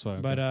 That's why.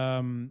 But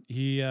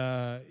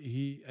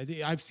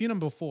I've seen him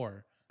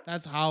before.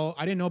 That's how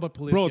I didn't know about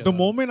Polyphia. Bro, the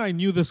moment I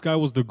knew this guy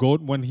was the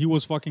GOAT, when he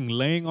was fucking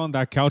laying on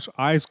that couch,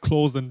 eyes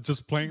closed, and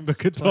just playing the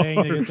guitar.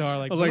 Playing the guitar,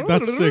 like I was like,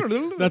 that's sick.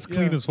 That's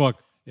clean as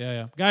fuck.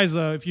 Yeah. Guys,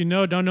 if you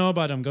don't know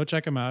about him, go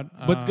check him out.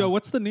 But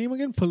what's the name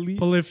again? Polyphia.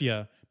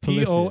 Polyphia.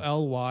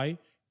 Polyphia.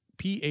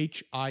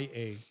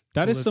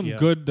 That is some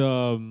good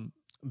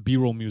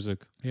B-roll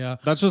music. Yeah.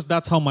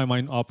 That's how my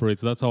mind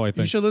operates. That's how I You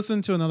think. should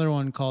listen to another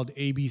one called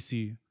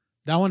ABC.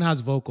 That one has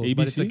vocals,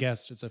 but it's a ABC?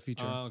 guest. It's a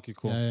feature. Okay,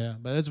 cool. Yeah.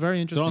 But it's very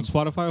They're interesting. on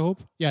Spotify, I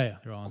hope. Yeah.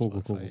 They're all on Cool,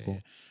 Spotify.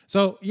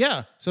 cool.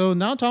 Yeah. So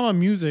now talking about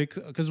music,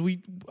 because I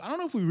don't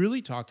know if we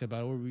really talked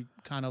about it, or we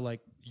kind of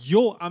like.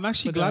 Yo, I'm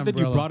actually Put that glad that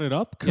you umbrella. brought it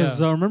up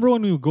because remember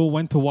when we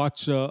went to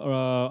watch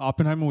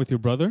Oppenheimer with your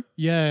brother?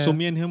 Yeah. So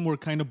me and him were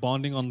kind of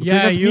bonding on the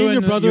Yeah, because me and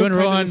your brother you and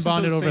kinda Rohan listened to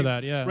bonded the over same-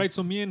 that. Yeah. Right.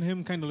 So me and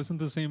him kind of listen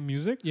to the same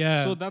music.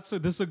 Yeah. So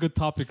this is a good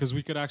topic because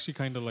we could actually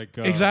kind of like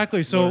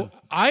Exactly. So learn.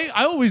 I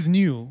always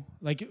knew,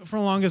 like for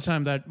the longest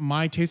time, that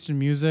my taste in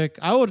music,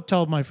 I would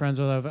tell my friends,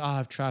 I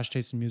have trash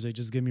taste in music.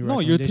 Just give me No,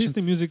 your recommendations. taste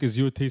in music is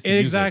your taste in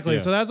music. Exactly.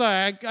 Yeah. So that's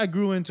why I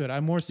grew into it.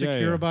 I'm more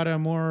secure yeah. about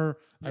it.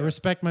 I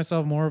respect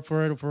myself more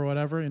for it, for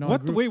whatever. You know.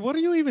 Wait, what are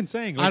you even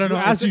saying? I don't know.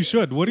 As you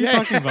should. What are you Yeah.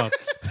 talking about?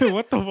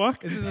 What the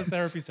fuck? This is a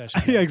therapy session.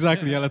 Yeah,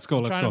 exactly. Yeah, let's go.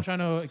 Let's I'm go. trying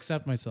to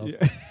accept myself.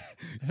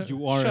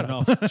 You are Shut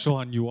enough,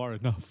 Sean. You are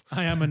enough.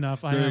 I am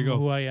enough. I There you am go.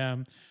 who I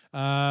am.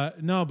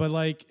 No, but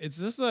like it's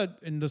just that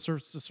in the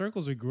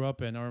circles we grew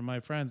up in, or my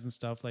friends and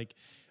stuff. Like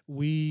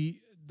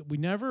we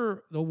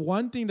never. The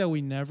one thing that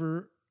we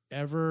never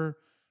ever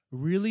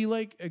really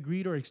like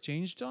agreed or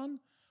exchanged on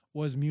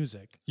was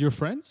music. Your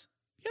friends?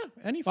 Yeah,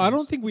 any friends. I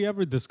don't think we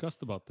ever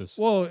discussed about this.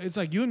 Well, it's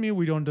like you and me,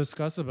 we don't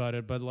discuss about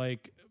it, but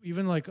like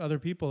even like other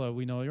people that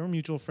we know, your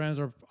mutual friends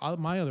or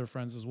my other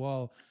friends as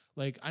well.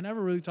 like I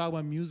never really talk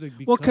about music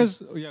because Well, because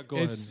go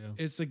ahead. it's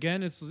Yeah. it's again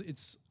it's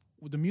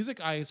the music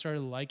I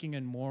started liking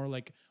and more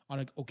like on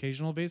an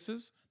occasional basis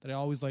that I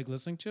always like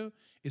listening to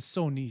is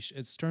so niche.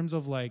 It's terms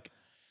of like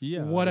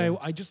what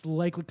I just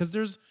like because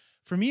there's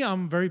for me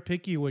I'm very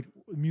picky with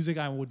music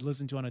I would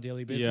listen to on a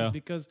daily basis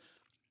because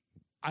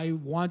I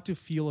want to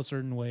feel a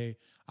certain way.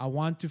 I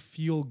want to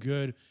feel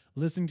good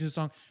listening to a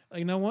song. Like,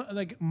 you know what?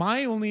 Like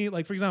my only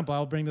like for example,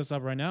 I'll bring this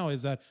up right now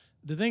is that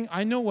the thing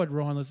I know what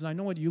Rohan listens. I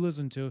know what you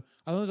listen to.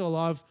 I listen to a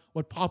lot of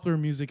what popular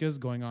music is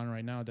going on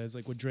right now. There's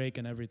like with Drake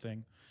and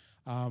everything.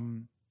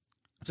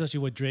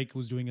 Especially what Drake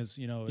was doing his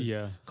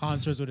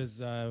concerts with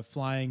his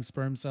flying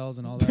sperm cells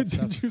and all that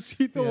stuff. Did you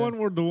see the one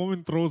where the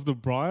woman throws the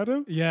bra at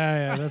him?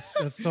 Yeah,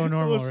 that's so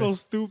normal. It was right? so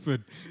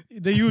stupid.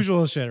 The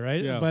usual shit,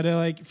 right? Yeah. But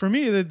like for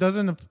me, it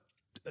doesn't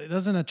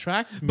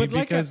attract me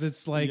because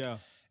it's like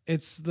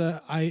it's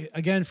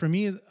for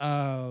me.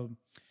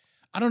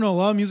 I don't know. A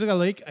lot of music I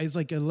like. It's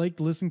like I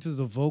like listening to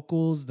the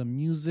vocals, the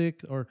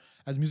music, or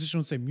as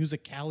musicians would say,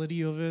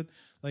 musicality of it.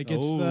 Like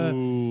it's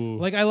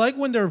like I like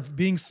when they're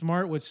being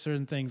smart with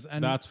certain things.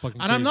 And that's fucking.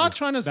 And crazy. I'm not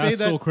trying to say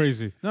that's so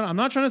crazy. No, I'm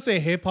not trying to say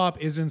hip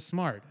hop isn't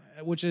smart,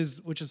 which is.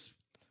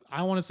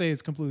 I want to say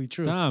it's completely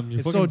true. Damn, you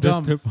it's fucking so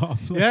dumb. hip-hop.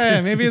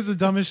 Yeah, maybe it's the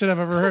dumbest shit I've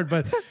ever heard,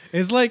 but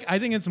it's like I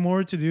think it's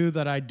more to do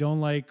that I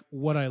don't like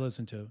what I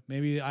listen to.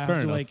 Maybe I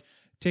have to like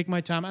take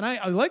my time, and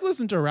I like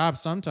listen to rap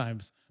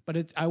sometimes,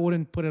 but I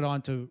wouldn't put it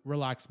on to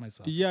relax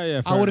myself.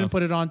 Yeah. I wouldn't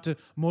put it on to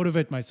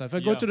motivate myself.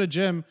 If I go to the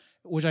gym,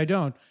 which I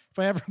don't. If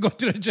I ever go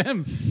to the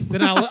gym,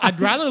 then I'd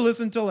rather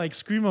listen to like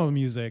screamo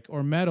music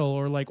or metal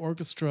or like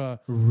orchestra,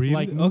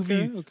 really?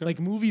 like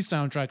movie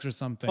soundtracks or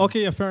something.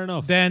 Okay, yeah, fair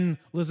enough. Then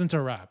listen to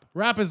rap.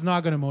 Rap is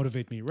not going to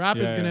motivate me. Rap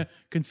is going to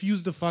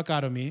confuse the fuck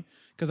out of me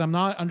because I'm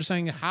not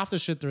understanding half the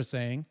shit they're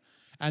saying,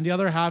 and the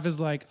other half is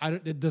like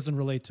it doesn't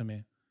relate to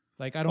me.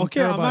 Like I don't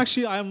care about.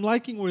 I'm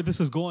liking where this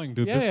is going,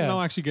 dude. This is now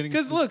actually getting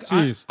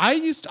serious. I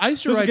used to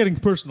this write. Is getting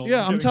personal.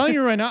 Yeah, I'm telling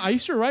you right now. I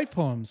used to write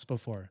poems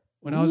before.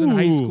 When I was in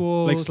high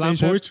school, like slam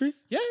poetry?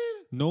 Yeah.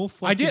 No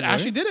fucking I did way.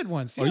 actually did it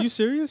once. Yes. Are you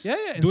serious? Yeah.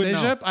 In Do it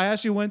now. I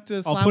actually went to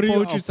a slam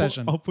poetry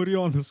session. I'll put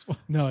you on the spot.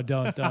 No,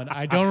 don't.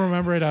 I don't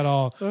remember it at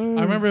all.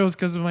 I remember it was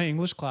because of my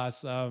English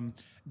class.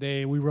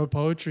 We wrote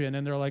poetry, and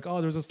then they're like,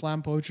 "Oh, there's a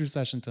slam poetry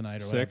session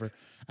tonight, or whatever."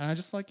 And I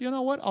just like, you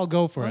know what? I'll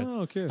go for it.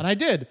 Okay. And I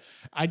did.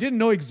 I didn't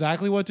know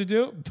exactly what to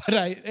do, but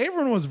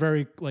everyone was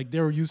very like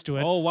they were used to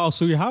it. Oh wow!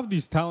 So you have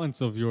these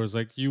talents of yours,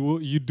 like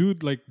you do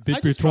like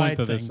dip your toe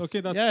into this. Okay,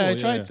 that's cool. I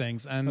tried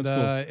things, and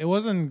it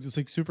wasn't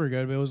like super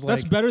good, but it was like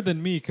that's better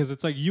than me because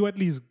it's like you at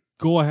least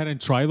go ahead and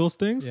try those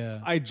things.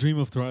 Yeah. I dream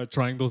of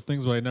trying those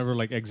things, but I never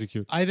like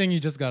execute. I think you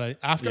just gotta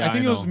after. Yeah, I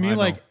think it was me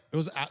like it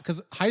was because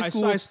high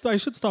school. I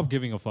should stop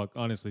giving a fuck,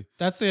 honestly.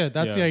 That's it.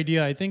 That's the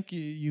idea. I think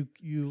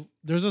you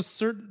there's a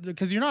certain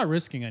because you're not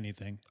risking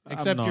anything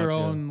except your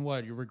own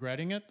what you're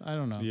regretting it. I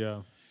don't know.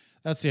 Yeah,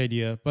 that's the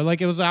idea. But like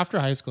it was after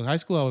high school. High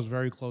school, I was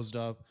very closed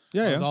up.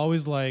 Yeah, I was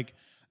always like,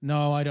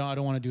 no, I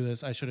don't want to do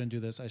this. I shouldn't do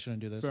this. I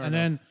shouldn't do this. Fair and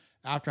enough. then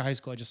after high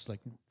school, I just like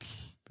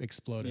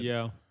exploded.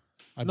 Yeah.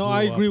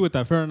 I agree with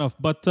that. Fair enough.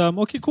 But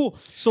okay, cool.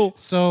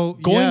 So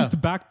going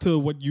back to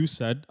what you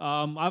said,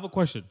 I have a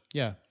question.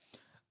 Yeah.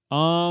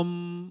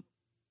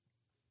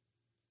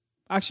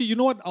 Actually, you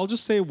know what? I'll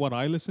just say what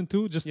I listen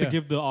to, just to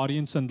give the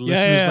audience and the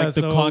listeners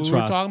the contrast.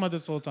 We were talking about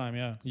this whole time.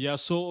 Yeah. Yeah.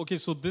 So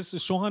this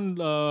Shohan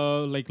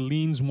like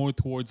leans more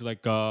towards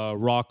like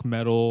rock,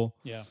 metal.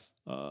 Yeah.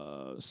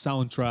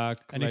 Soundtrack.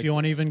 And if you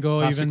want to even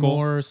go even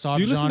more soft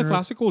do you listen genres, to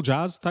classical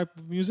jazz type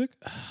of music?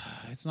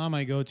 It's not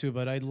my go-to,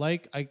 but I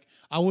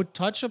would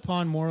touch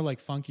upon more like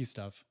funky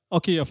stuff.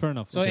 Okay, yeah, fair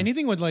enough. So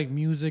anything with like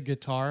music,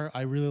 guitar,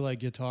 I really like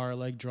guitar, I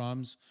like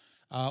drums.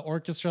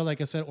 Orchestra,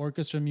 like I said,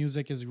 orchestra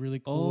music is really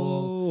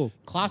cool.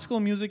 Classical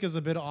music is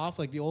a bit off,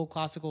 like the old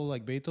classical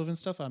like Beethoven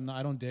stuff.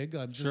 I don't dig.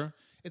 I'm just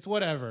it's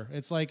whatever.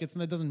 It's like it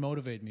doesn't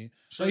motivate me.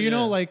 Sure, but you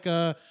know, like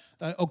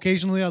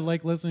occasionally I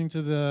like listening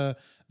to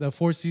the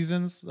Four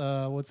Seasons.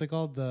 What's it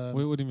called?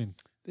 Wait, what do you mean?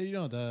 You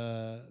know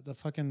the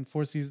fucking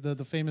Four Seasons,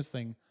 the famous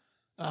thing.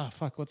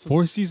 What's this?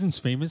 Four Seasons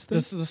famous thing?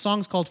 The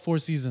song's called Four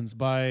Seasons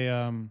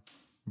by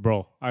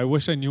Bro, I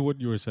wish I knew what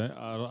you were saying.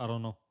 I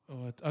don't know.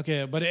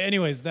 Okay, but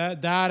anyways,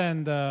 that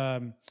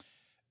and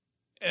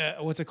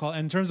what's it called?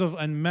 In terms of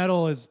and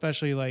metal,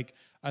 especially like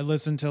I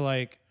listen to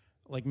like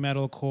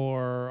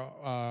metalcore,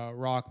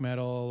 rock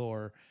metal,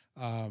 or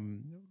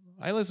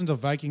I listen to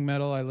Viking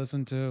metal. I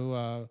listen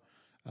to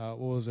what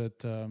was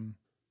it?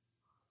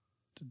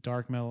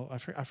 Dark metal.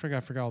 I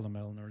forgot all the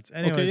metal nerds.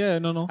 Anyways, okay,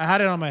 no. I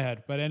had it on my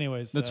head, but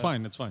anyways, that's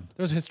fine.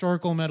 There's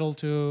historical metal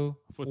too.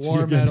 Footsie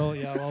war again. metal.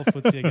 Yeah, well,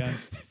 footsie again.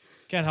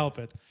 Can't help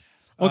it.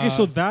 Okay,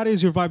 so that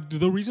is your vibe.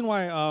 The reason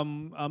why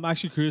I'm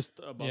actually curious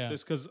about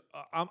this because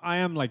I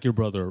am like your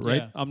brother,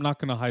 right? Yeah. I'm not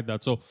gonna hide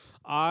that. So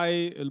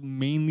I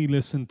mainly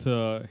listen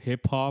to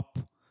hip hop,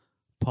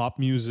 pop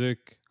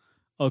music,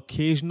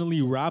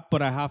 occasionally rap,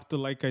 but I have to,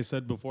 like I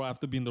said before, I have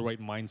to be in the right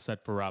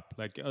mindset for rap,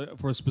 like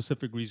for a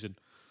specific reason.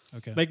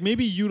 Okay. Like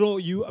maybe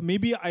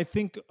maybe I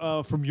think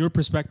from your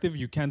perspective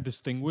you can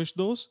distinguish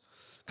those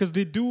because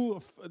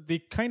they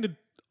kind of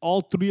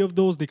all three of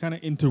those, they kind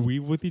of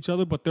interweave with each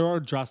other, but they are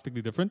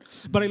drastically different.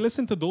 But I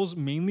listen to those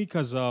mainly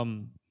because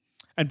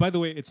and by the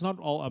way, it's not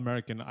all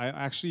American. I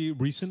actually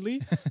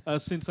recently,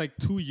 since like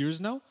 2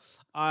 years now,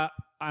 I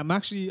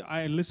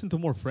listen to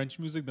more French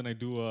music than I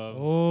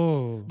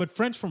do. But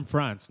French from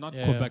France, not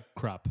Quebec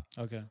crap.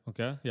 Okay.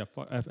 Okay. Yeah.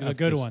 The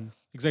good one.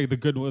 Exactly,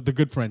 the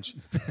good French.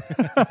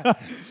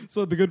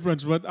 So the good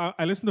French. But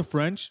I listen to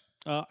French.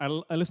 I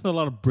listen to a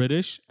lot of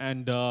British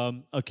and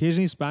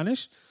occasionally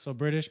Spanish. So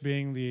British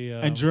being the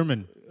and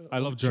German. I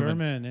love German.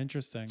 German,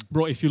 interesting.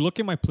 Bro, if you look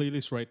at my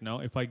playlist right now,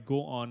 if I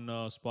go on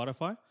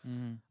Spotify,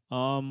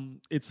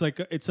 it's like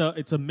it's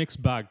a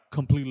mixed bag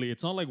completely.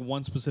 It's not like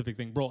one specific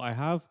thing, bro. I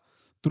have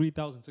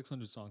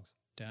 3,600 songs.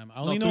 Damn,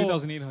 I only know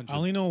 3,800. I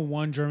only know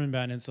one German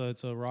band. It's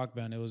a rock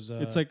band. It was.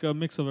 It's like a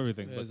mix of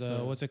everything. It was,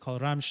 what's it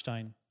called?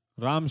 Rammstein.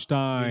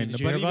 Did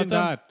you hear but about even them?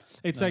 that,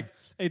 it's like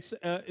it's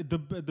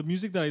the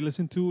music that I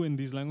listen to in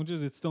these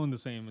languages. It's still in the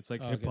same. It's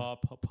like hip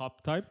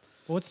hop type.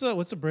 What's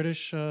the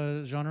British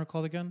genre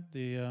called again?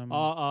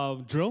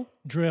 The drill.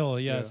 Drill,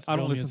 yes. Yeah, I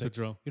drill don't listen music. to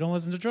drill. You don't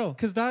listen to drill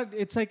Because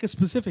it's like a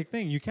specific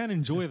thing. You can't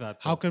enjoy that.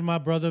 How could my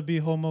brother be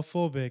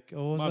homophobic?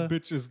 What was my that?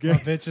 bitch is gay. My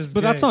bitch is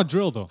but gay. that's not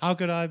drill though. How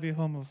could I be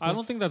homophobic? I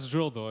don't think that's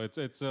drill though. It's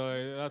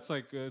that's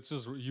like it's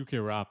just UK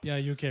rap. Yeah,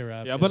 UK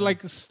rap. Yeah, but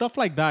like stuff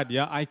like that.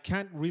 Yeah, I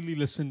can't really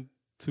listen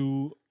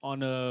to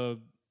on a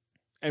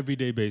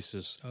everyday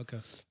basis. Okay.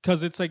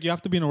 Because it's like you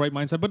have to be in the right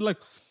mindset. But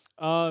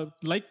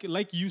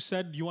like you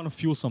said, you want to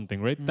feel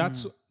something, right?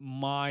 That's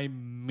my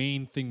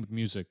main thing with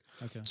music.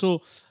 Okay.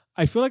 So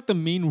I feel like the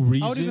main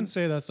reason. I would even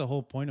say that's the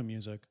whole point of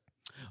music.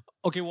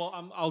 Okay,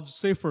 well, I'll just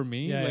say for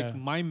me,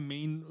 my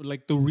main,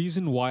 like the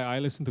reason why I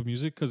listen to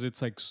music, because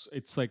it's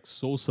like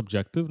so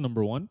subjective,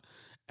 number one,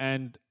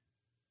 and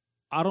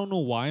I don't know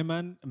why,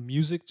 man.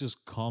 Music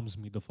just calms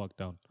me the fuck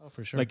down. Oh,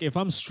 for sure. Like if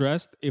I'm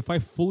stressed, if I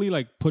fully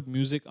like put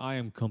music, I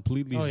am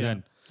completely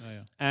zen. Yeah. Oh,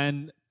 yeah.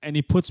 And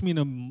it puts me in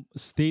a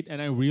state,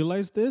 and I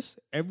realize this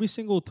every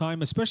single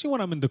time, especially when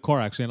I'm in the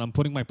car actually, and I'm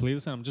putting my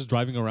playlist and I'm just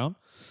driving around,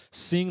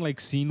 seeing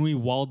like scenery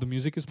while the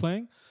music is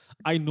playing.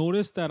 I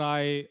notice that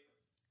I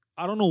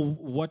don't know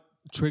what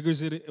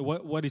triggers it,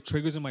 what it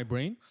triggers in my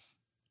brain,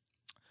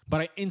 but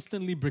I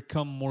instantly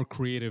become more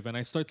creative, and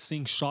I start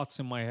seeing shots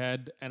in my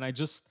head, and I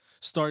just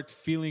start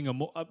feeling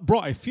bro,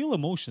 I feel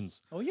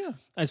emotions. Oh yeah.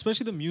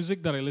 Especially the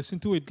music that I listen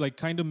to, it like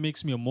kind of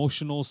makes me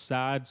emotional,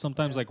 sad,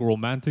 sometimes like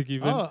romantic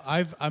even. Oh,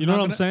 you know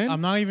what I'm saying?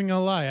 I'm not even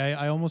gonna lie.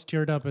 I almost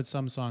teared up at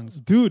some songs.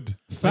 Dude,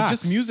 facts. Like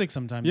just music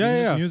sometimes.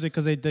 Just music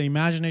because the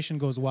imagination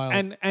goes wild.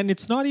 And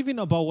it's not even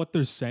about what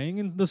they're saying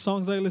in the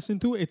songs that I listen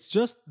to. It's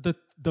just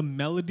the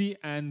melody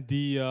and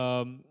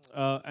the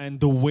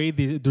way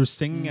they're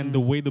singing and the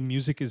way the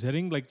music is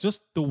hitting, like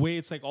just the way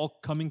it's like all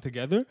coming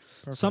together.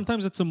 Perfect.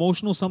 Sometimes it's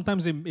emotional,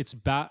 sometimes it's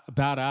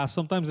badass,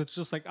 sometimes it's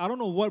just like I don't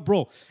know what,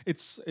 bro.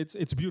 It's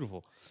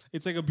beautiful.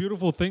 It's like a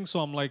beautiful thing. So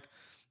I'm like,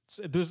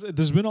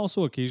 there's been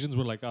also occasions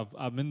where like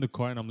I'm in the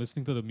car and I'm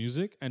listening to the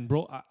music, and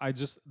bro, I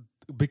just,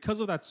 because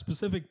of that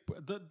specific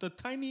the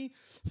tiny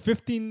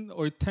 15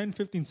 or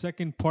 10-15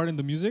 second part in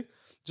the music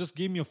just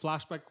gave me a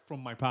flashback from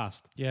my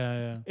past.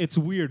 Yeah. It's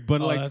weird, but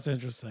like that's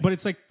interesting. But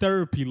it's like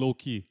therapy, low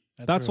key.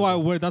 That's where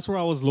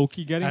I was low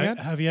key getting at.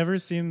 Have you ever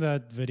seen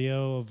that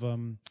video of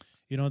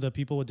the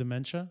people with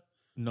dementia?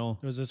 No.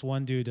 There was this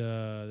one dude,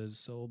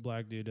 this old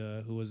black dude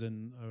who was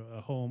in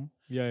a home.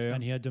 Yeah.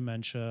 And he had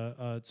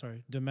dementia.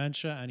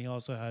 Dementia, and he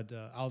also had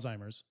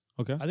Alzheimer's.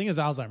 Okay. I think it's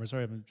Alzheimer's.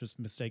 Sorry, I'm just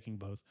mistaking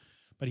both.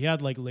 But he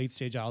had like late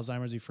stage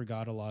Alzheimer's. He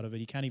forgot a lot of it.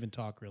 He can't even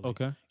talk really.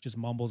 Okay. He just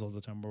mumbles all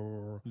the time.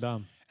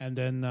 Damn. And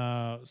then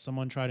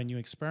someone tried a new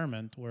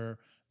experiment where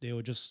they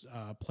would just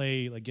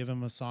play, like give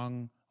him a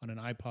song on an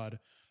iPod,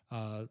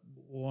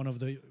 one of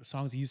the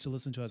songs he used to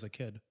listen to as a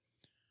kid.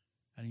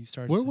 And he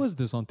starts. Where was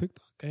this, on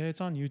TikTok?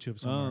 It's on YouTube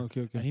somewhere. Oh,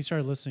 okay. And he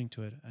started listening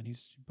to it, and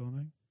he's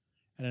booming.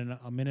 And then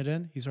a minute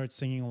in, he starts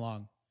singing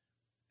along.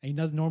 And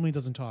he normally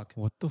doesn't talk.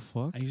 What the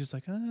fuck? And he's just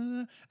like,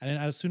 And then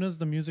as soon as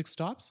the music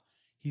stops,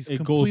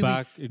 goes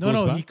back. He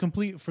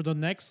for the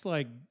next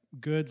like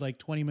good like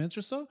 20 minutes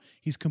or so,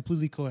 he's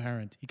completely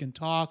coherent. He can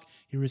talk,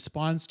 he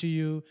responds to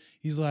you.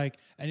 He's like,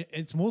 and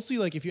it's mostly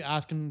like if you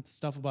ask him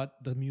stuff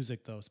about the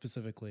music though,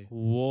 specifically.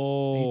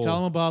 Whoa. And you tell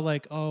him about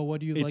like, oh, what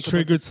do you like? It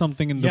triggered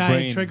something in the brain.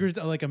 Yeah, it triggered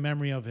like a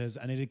memory of his,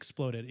 and it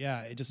exploded.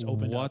 Yeah, it just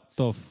opened up. What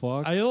the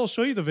fuck? I'll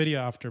show you the video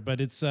after, but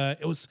that's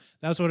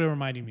what it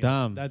reminded me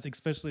Damn. of. That's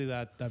especially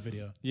that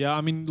video. Yeah,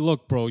 I mean,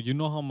 look, bro, you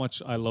know how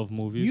much I love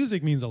movies.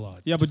 Music means a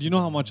lot. Yeah, but you know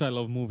how much I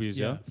love movies,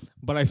 yeah? Yeah.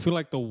 But I feel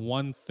like the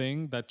one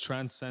thing that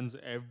transcends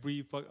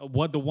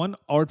the one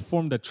art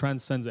form that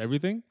transcends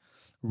everything,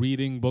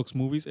 reading, books,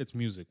 movies, it's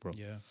music, bro.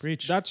 Yeah,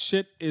 preach. That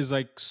shit is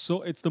like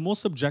so, it's the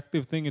most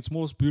subjective thing. It's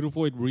most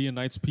beautiful. It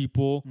reunites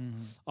people.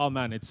 Mm-hmm. Oh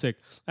man, it's sick.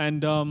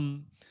 And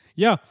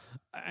yeah,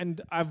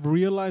 and I've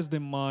realized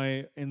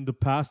in the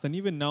past, and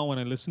even now when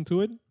I listen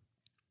to it,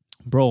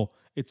 bro,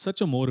 it's such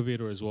a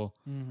motivator as well.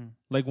 Mm-hmm.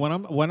 Like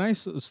when I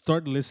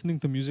start listening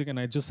to music and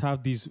I just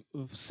have these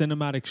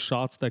cinematic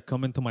shots that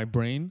come into my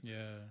brain.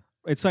 Yeah,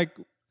 it's like,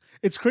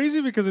 it's crazy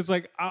because it's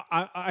like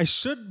I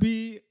should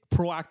be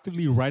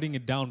proactively writing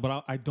it down,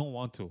 but I don't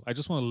want to. I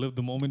just want to live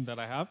the moment that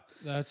I have.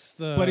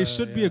 But it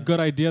should be a good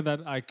idea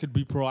that I could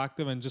be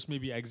proactive and just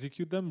maybe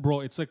execute them.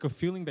 Bro, it's like a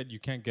feeling that you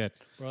can't get.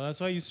 Bro, that's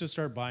why I used to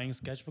start buying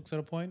sketchbooks at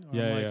a point. I'm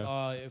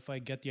like, if I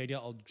get the idea,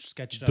 I'll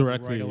sketch it out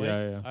directly right away.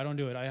 Yeah. I don't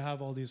do it. I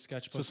have all these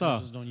sketchbooks So, I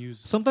just don't use.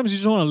 Sometimes you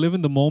just want to live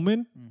in the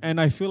moment, and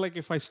I feel like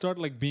if I start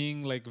like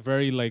being like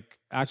very like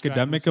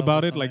academic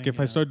about it, like if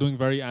I start doing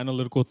very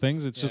analytical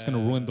things, it's just gonna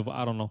ruin the.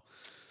 I don't know.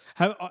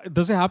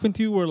 Does it happen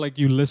to you where like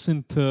you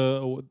listen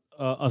to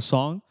a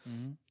song,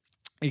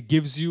 it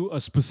gives you a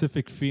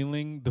specific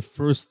feeling the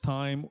first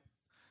time,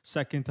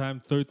 second time,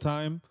 third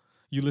time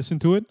you listen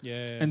to it,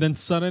 and then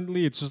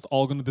suddenly it's just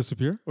all gonna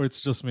disappear, or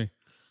it's just me?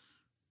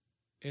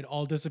 It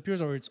all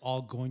disappears, or it's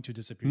all going to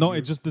disappear? No,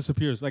 it just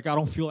disappears. Like I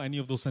don't feel any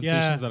of those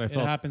sensations that I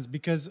felt. It happens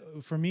because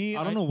for me,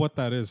 I don't know what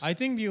that is. I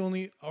think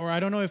I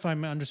don't know if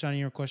I'm understanding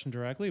your question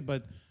directly,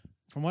 but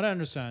from what I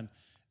understand,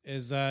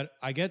 is that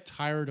I get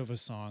tired of a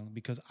song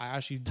because I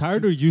actually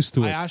tired or used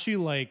to it. I actually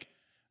like.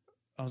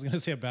 I was gonna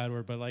say a bad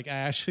word, but like I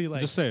actually like.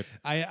 Just say it.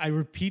 I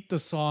repeat the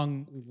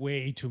song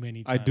way too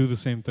many times. I do the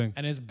same thing,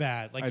 and it's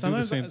bad. Like I do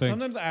the same thing.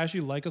 Sometimes I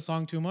actually like a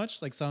song too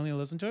much. Like suddenly I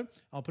listen to it,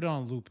 I'll put it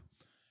on loop.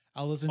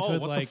 I'll listen to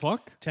it like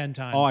 10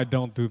 times. Oh, I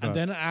don't do that. And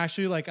then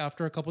actually, like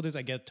after a couple of days,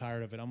 I get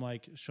tired of it. I'm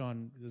like,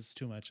 Sean, this is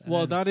too much.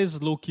 And that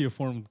is low key a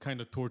form kind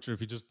of torture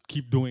if you just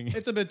keep doing it.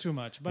 It's a bit too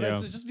much, but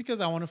it's just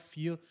because I want to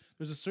feel.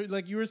 There's a certain,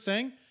 like you were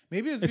saying,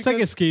 maybe it's like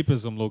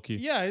escapism, low key.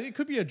 Yeah, it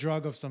could be a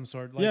drug of some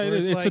sort. Like, it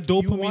is. It's a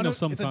dopamine of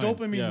some kind. It's a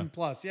dopamine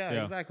plus. Yeah,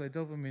 exactly.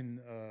 Dopamine.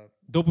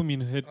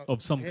 Dopamine hit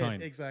of some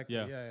kind. Exactly.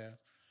 Yeah.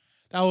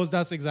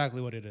 That's exactly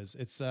what it is.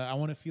 It's I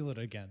want to feel it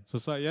again.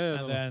 So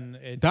and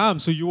then damn.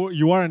 So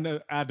you are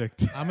an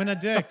addict. I'm an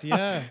addict.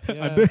 Yeah.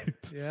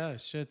 Addict. Yeah.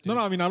 Shit. Dude. No.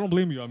 I mean, I don't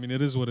blame you. I mean,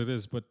 it is what it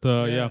is. But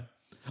yeah.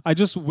 I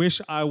just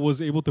wish I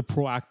was able to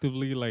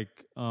proactively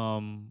like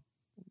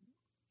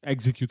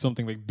execute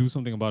something, like do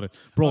something about it,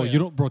 bro. You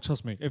don't, bro.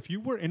 Trust me. If you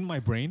were in my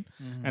brain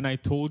and I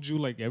told you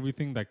like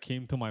everything that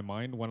came to my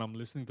mind when I'm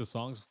listening to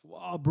songs,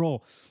 wow,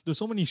 bro. There's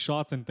so many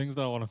shots and things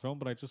that I want to film,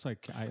 but I just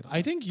like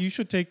I think you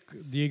should take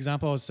the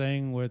example I was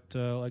saying with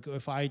like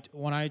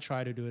when I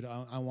try to do it,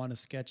 I want to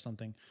sketch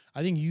something.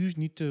 I think you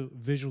need to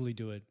visually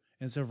do it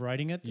instead of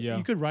writing it.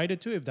 You could write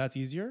it too if that's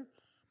easier,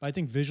 but I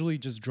think visually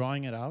just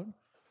drawing it out.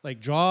 Like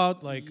draw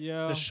out like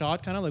the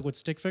shot, kind of like with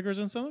stick figures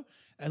and stuff.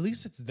 At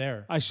least it's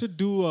there. I should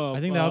do. I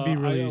think that would be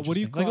really interesting. What do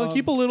you call? Like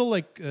keep a little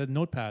like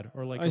notepad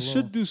or like. I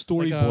should do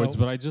storyboards,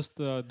 but I just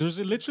there's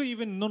literally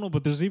even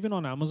but there's even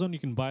on Amazon you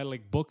can buy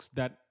like books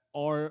that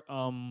are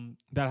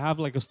that have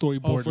like a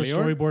storyboard layout.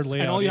 Storyboard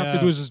layout, and all you have to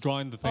do is just draw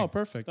in the thing. Oh,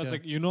 perfect. That's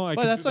like but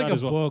that's like a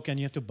book, and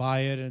you have to buy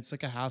it, and it's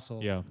like a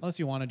hassle. Yeah. Unless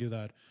you want to do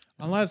that.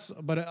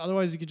 But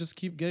otherwise you could just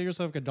get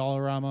yourself like a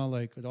Dollarama,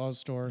 like a dollar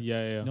store,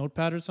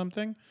 notepad or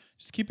something.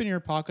 Just keep it in your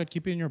pocket,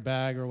 keep it in your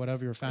bag or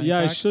whatever your fanny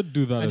pack. I should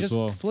do that and as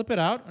well. Just flip it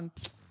out and.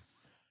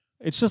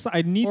 It's just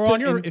I need or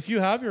on if you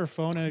have your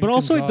phone. But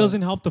also it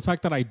doesn't help the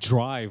fact that I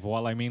drive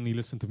while I mainly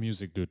listen to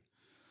music, dude.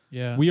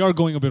 Yeah, we are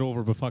going a bit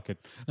over, but fuck it.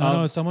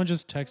 No, someone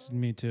just texted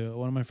me to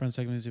one of my friends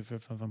texted me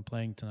if I'm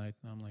playing tonight.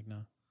 And I'm like,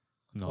 no.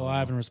 Well, I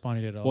haven't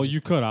responded at all. Well,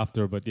 you could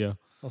after, but yeah.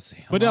 We'll see.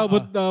 But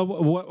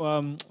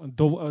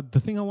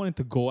the thing I wanted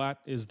to go at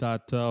is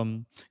that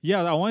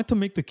I wanted to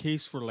make the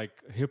case for like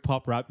hip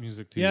hop rap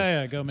music to you.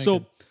 Yeah, go make it.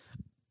 So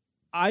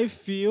I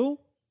feel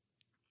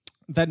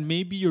that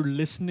maybe you're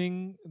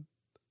listening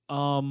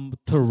to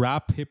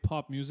rap hip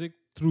hop music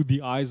through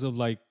the eyes of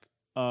like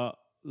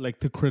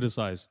to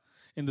criticize,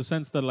 in the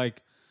sense that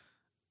like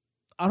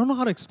I don't know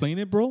how to explain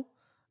it, bro.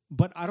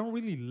 But I don't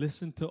really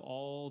listen to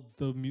all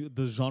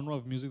the genre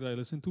of music that I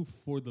listen to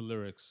for the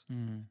lyrics.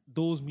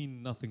 Those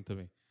mean nothing to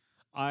me.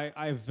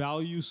 I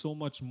value so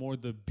much more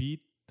the beat,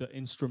 the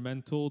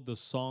instrumental, the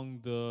song,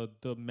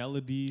 the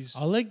melodies.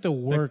 I like the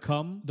work,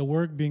 the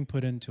work being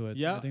put into it.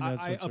 Yeah, I think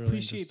that's what's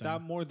appreciate really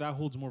that more. That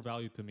holds more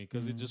value to me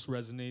because it just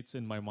resonates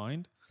in my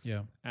mind.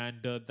 Yeah,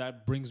 and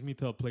that brings me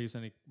to a place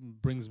and it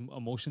brings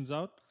emotions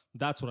out.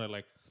 That's what I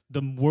like.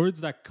 The words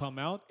that come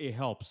out, it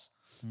helps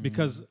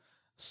because.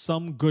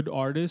 Some good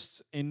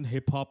artists in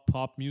hip-hop,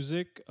 pop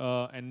music,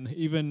 and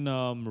even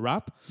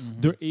rap,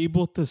 they're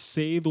able to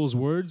say those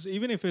words,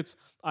 even if it's,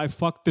 I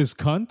fucked this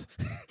cunt,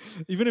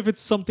 even if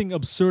it's something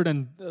absurd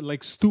and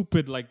like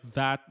stupid like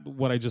that,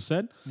 what I just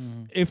said,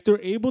 if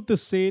they're able to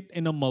say it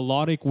in a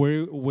melodic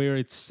way where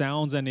it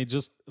sounds and it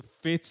just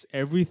fits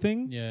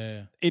everything,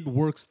 it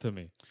works to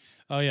me.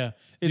 Oh yeah,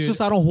 it's just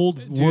I don't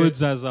hold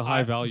words as a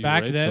high value.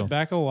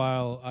 Back a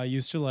while, I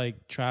used to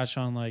like trash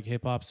on like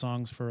hip hop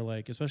songs for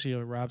like, especially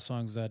rap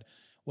songs that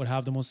would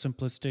have the most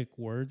simplistic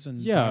words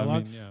and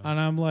dialogue. And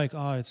I'm like,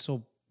 oh, it's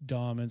so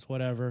dumb. It's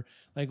whatever.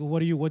 Like,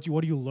 what are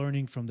you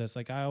learning from this?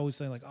 Like, I always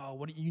say like,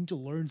 oh, you need to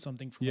learn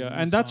something from. Yeah,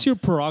 and that's your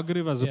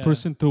prerogative as a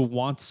person to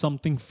want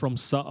something from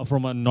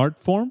an art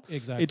form.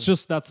 Exactly. It's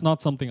just that's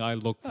not something I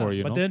look for.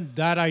 But then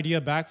that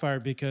idea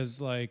backfired because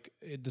like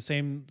the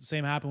same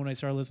happened when I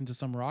started listening to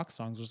some rock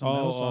songs or some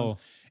metal songs.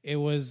 It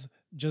was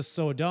just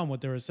so dumb what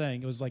they were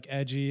saying. It was like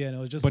edgy, and it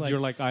was just But like you're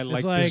like, I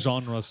it's like this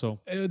genre, so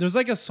there's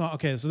like a song.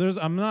 Okay, so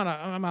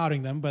I'm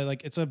outing them, but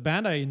like it's a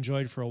band I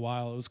enjoyed for a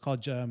while. It was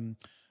called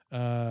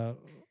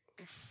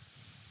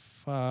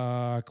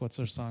fuck, what's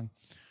their song?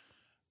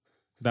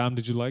 damn,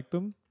 did you like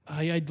them?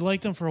 I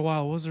liked them for a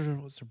while. What's their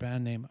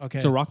band name? Okay,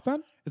 It's a rock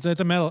band? it's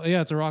a metal.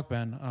 Yeah, it's a rock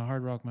band, a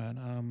hard rock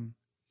band.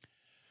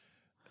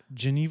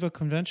 Geneva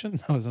Convention?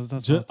 No,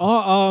 that's not.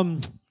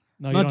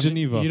 No, you not don't-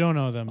 Geneva. You don't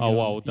know them. Oh, You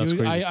wow, don't- that's you-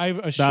 crazy. I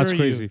assure That's you,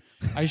 crazy.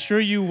 I assure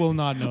you will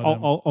not know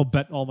them. I'll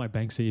bet all my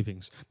bank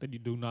savings that you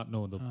do not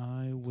know them.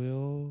 I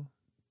will.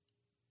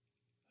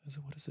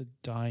 What is it?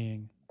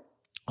 Dying.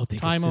 I'll take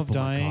Time a sip of my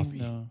dying. coffee.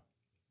 No.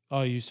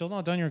 Oh, you still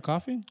not done your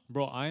coffee?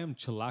 Bro, I am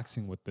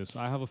chillaxing with this.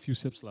 I have a few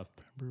sips left.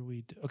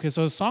 Okay,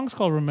 so the song's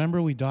called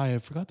 "Remember We Die." I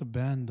forgot the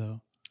band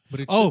though. But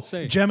it Oh, should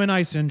say.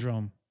 Gemini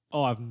Syndrome.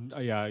 Oh,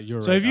 yeah,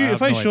 you're So right.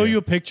 if I have no show idea. you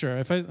a picture,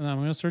 I'm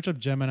gonna search up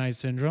Gemini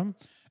Syndrome,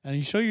 and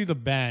you show you the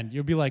band,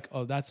 you'll be like,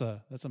 oh, that's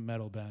a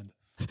metal band.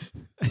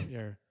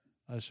 Here,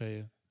 I'll show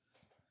you.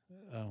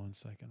 1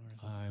 second. Where is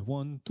it? I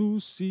want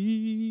to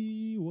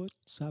see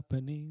what's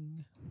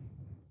happening.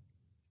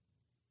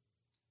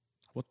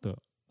 What the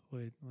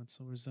Wait,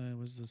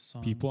 where's the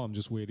song? people? I'm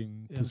just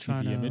waiting Yeah, to see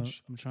the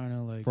image I'm trying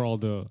to like for all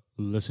the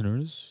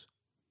listeners.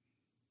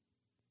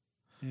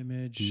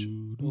 image,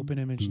 open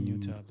image, new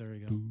tab. There we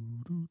go.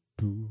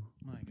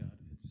 My God,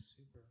 it's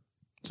super.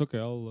 It's okay.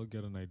 I'll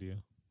get an idea.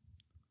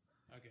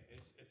 Okay,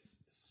 it's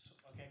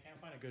okay. I can't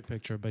find a good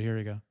picture, but here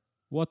we go.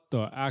 What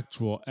the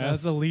actual So F?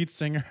 that's the lead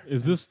singer,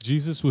 Is this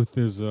Jesus with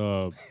his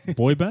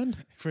boy band?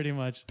 pretty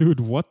much.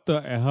 Dude, what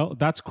the hell?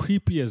 That's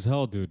creepy as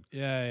hell, dude.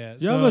 Yeah.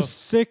 You have a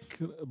sick...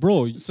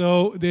 Bro,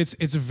 So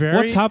it's very.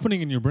 what's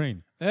happening in your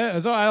brain? Yeah,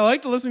 so I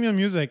like to listen to the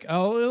music.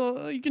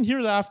 You can hear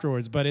it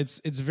afterwards, but it's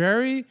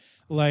very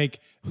like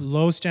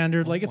low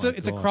standard. Like it's my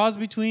a God. cross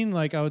between,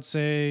 like, I would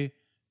say,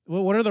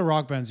 what are the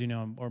rock bands you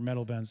know, or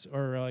metal bands,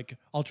 or like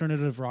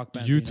alternative rock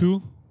bands? You know?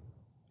 too?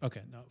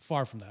 Okay, no,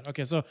 far from that.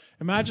 Okay, so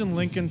imagine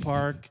Linkin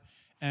Park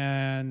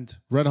and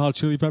Red Hot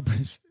Chili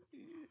Peppers?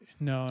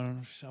 no,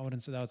 I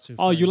wouldn't say that's too.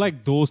 Oh, far. you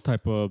like those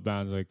type of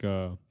bands, like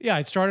Yeah,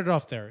 it started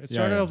off there. It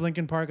started yeah. off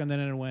Linkin Park, and then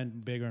it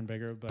went bigger and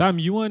bigger. But damn,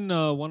 you and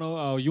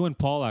you and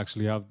Paul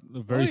actually have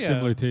very Oh, yeah,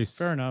 similar tastes.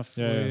 Fair enough.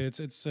 Yeah, yeah.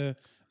 It's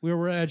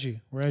we're edgy.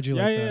 We're edgy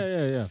Yeah, like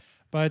that. yeah.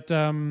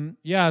 But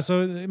yeah,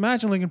 so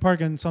imagine Linkin Park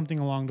and something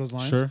along those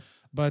lines. Sure.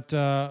 But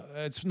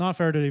it's not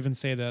fair to even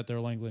say that they're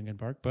like Linkin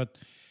Park. But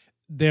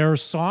their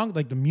song,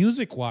 like the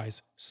music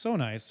wise, so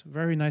nice.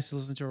 Very nice to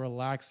listen to,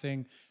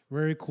 relaxing,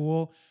 very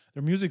cool.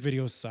 Their music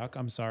videos suck.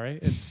 I'm sorry.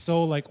 It's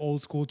so like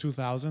old school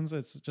 2000s.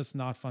 It's just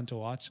not fun to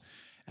watch.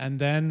 And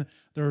then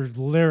their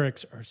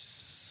lyrics are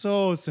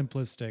so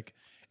simplistic.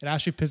 It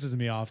actually pisses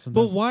me off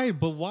But sometimes.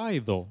 why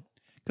though?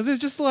 Because it's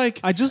just like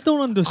I just don't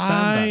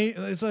understand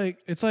that.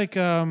 it's like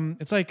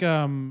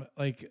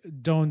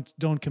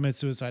don't commit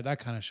suicide, that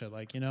kind of shit,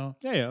 like, you know.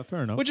 Yeah,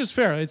 fair enough. Which is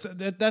fair.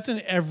 That's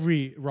in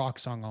every rock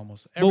song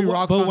almost. Every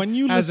rock but song when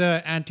you has listen-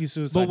 an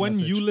anti-suicide But when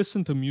message. you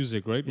listen to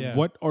music, right? Yeah.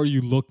 What are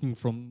you looking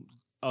from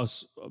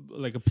us,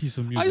 like a piece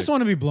of music? I just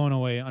want to be blown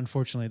away.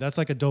 Unfortunately, that's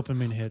like a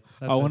dopamine hit.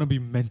 I want to be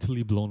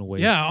mentally blown away.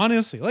 Yeah,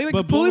 honestly, like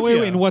But blown Bolivia.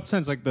 away in what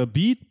sense? Like the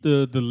beat,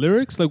 the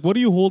lyrics? Like what do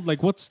you hold?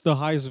 Like what's the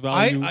highest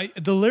value?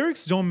 The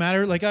lyrics don't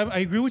matter. Like I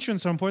agree with you in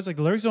some points. Like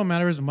the lyrics don't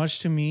matter as much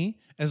to me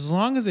as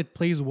long as it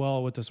plays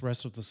well with the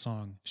rest of the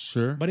song.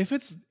 Sure. But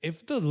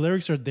if the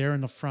lyrics are there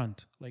in the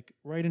front, like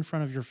right in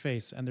front of your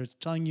face, and they're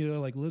telling you to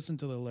like listen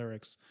to the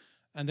lyrics,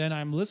 and then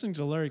I'm listening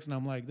to the lyrics and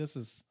I'm like, this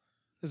is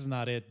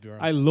not it, bro.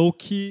 I low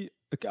key.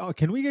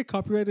 Can we get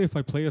copyrighted if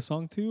I play a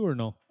song too or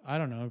no? I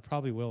don't know. It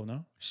probably will.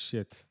 No.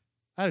 Shit.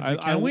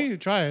 Can we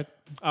try it?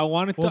 I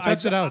wanted We'll to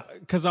test it out.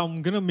 because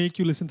I'm gonna make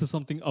you listen to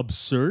something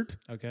absurd,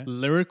 Okay.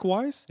 lyric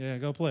wise. Yeah,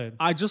 go play it.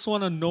 I just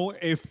want to know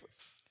if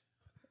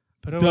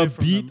Put it away the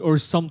from beat them. or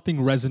something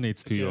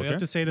resonates to Okay, you. we Okay. have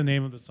to say the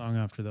name of the song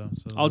after though.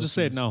 So I'll just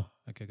say it listeners-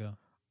 now. Okay, go.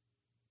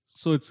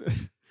 So it's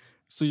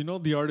so you know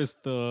the artist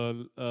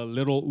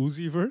Little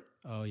Uzi Vert.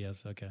 Oh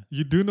yes. Okay.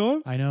 You do know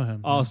him? I know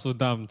him. Oh, so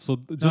damn. So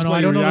just no, by I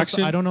your don't know.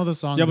 reaction, I don't know the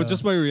song. yeah, but though.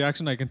 just by your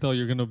reaction, I can tell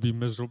you're gonna be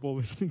miserable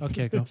listening.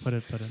 Okay, to go this. put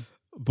it.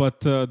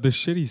 But the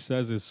shit he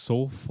says is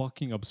so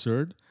fucking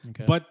absurd.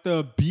 Okay. But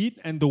the beat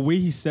and the way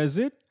he says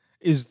it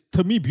is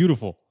to me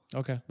beautiful.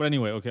 Okay. But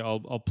anyway, okay,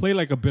 I'll play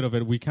like a bit of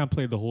it. We can't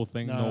play the whole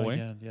thing, no I way.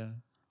 can't, yeah.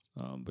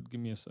 But give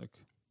me a sec.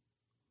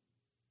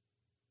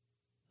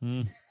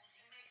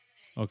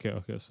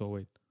 Okay, so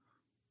wait.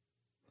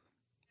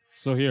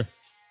 So here.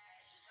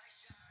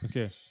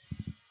 Okay.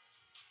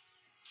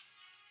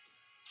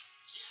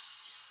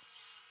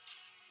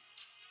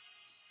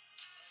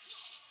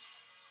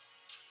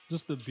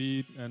 Just the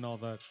beat and all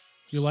that.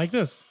 You like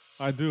this?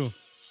 I do.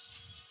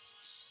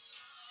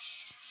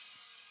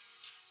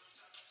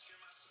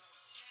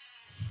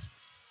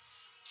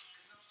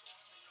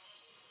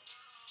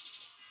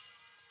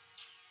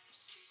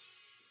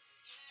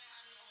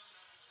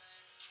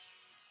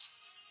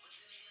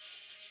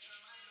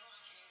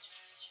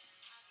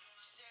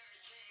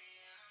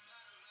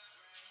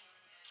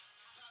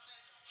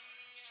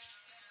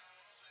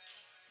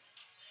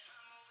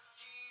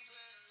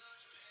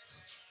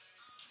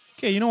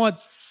 Okay, you know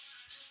what?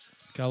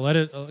 Okay, I'll let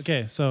it.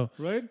 Okay, so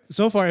Right?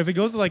 so far, if it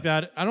goes like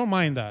that, I don't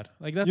mind that.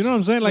 Like that's You know what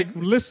I'm saying? Like,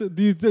 listen,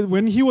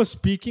 when he was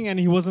speaking and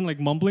he wasn't like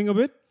mumbling a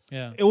bit,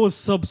 yeah, it was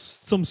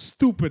some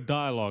stupid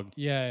dialogue.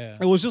 yeah.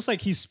 It was just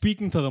like he's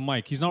speaking to the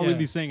mic. He's not Yeah.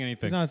 really saying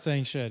anything. He's not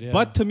saying shit. Yeah,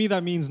 But to me,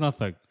 that means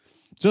nothing.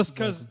 Just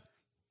because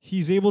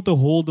he's able to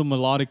hold a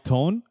melodic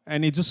tone,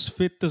 and it just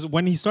fit this.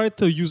 When he started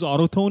to use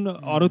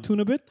auto-tune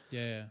a bit,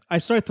 yeah. I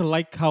started to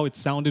like how it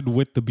sounded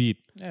with the beat.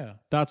 Yeah.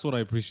 That's what I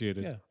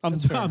appreciated. Yeah, I'm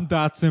that's fair. I'm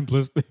that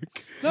simplistic.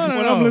 No,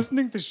 when I'm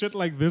listening to shit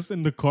like this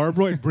in the car,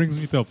 bro, it brings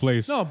me to a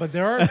place. No, but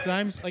there are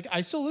times like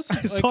I still listen.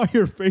 I saw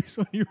your face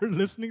when you were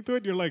listening to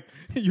it. You're like,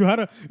 you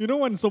had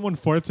when someone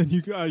farts and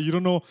you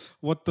don't know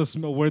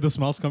where the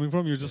smell's coming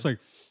from. You're just like,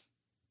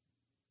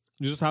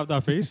 you just have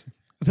that face.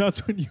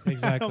 That's when you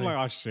Exactly. I'm like,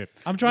 oh shit.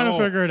 I'm trying to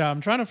figure it out.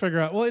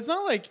 Well, it's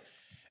not like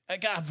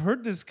I've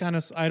heard this kind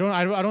of. I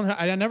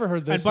never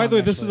heard this. And by the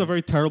way, song, this is actually. a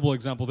very terrible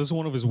example. This is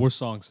one of his worst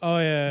songs. Oh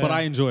yeah. But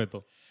I enjoy it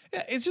though.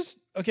 Yeah, it's just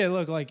okay.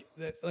 Look, like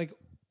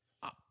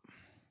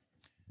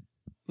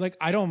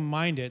I don't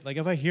mind it. Like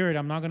if I hear it,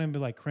 I'm not gonna be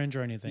like cringe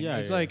or anything. Yeah,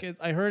 it's yeah. like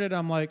I heard it.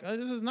 I'm like, oh,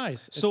 this is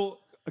nice. So,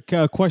 okay,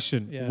 a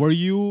question: Yeah. Were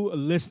you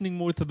listening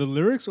more to the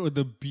lyrics or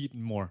the beat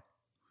more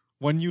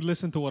when you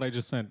listen to what I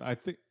just sent? I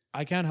think.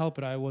 I can't help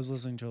it. I was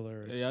listening to the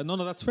lyrics. Yeah, no,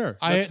 that's fair.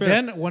 That's fair.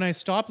 Then when I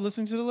stopped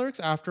listening to the lyrics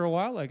after a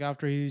while, like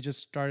after he just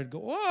started go,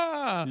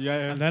 Wah!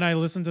 Yeah. And then I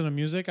listened to the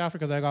music after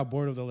because I got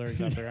bored of the lyrics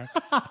after.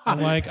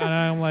 I'm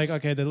like,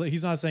 okay,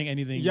 he's not saying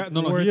anything. Yeah,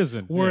 no, worth, he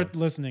isn't. worth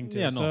listening to.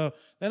 Yeah, no. So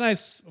then I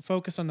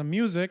focus on the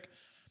music,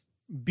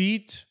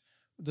 beat,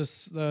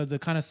 the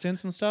kind of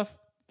synths and stuff.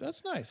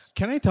 That's nice.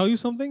 Can I tell you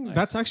something? Nice.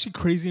 That's actually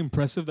crazy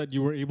impressive that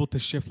you were able to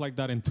shift like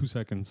that in 2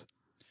 seconds.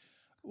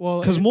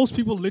 Well, Because most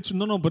people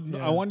literally but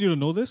Yeah. I want you to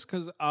know this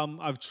because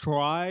I've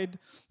tried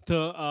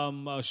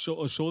to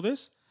show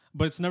this,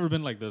 but it's never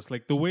been like this.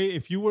 Like the way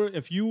if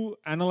you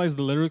analyze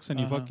the lyrics and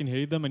you fucking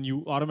hate them and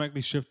you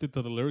automatically shift it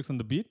to the lyrics and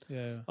the beat,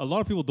 a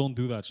lot of people don't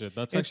do that shit.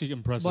 That's actually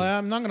impressive. But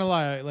I'm not gonna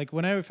lie. Like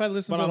if I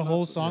listen But to the I'm whole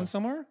not- song yeah.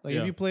 somewhere, like Yeah.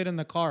 if you play it in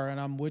the car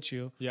and I'm with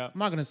you, Yeah. I'm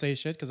not gonna say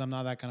shit because I'm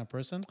not that kind of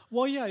person.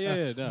 Well,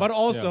 yeah. But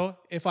also,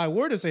 if I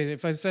were to say,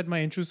 if I said my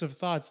intrusive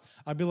thoughts,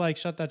 I'd be like,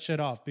 shut that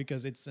shit off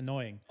because it's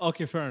annoying.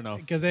 Okay, fair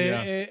enough. Because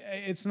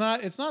it's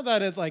not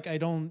that it's like I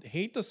don't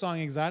hate the song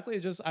exactly.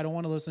 It's just I don't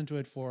want to listen to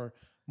it for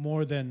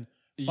more than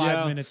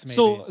 5 minutes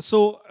maybe.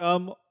 So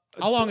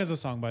How long is the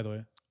song, by the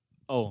way?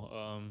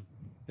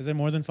 Is it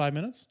more than 5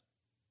 minutes?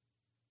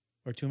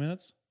 Or 2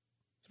 minutes?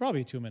 It's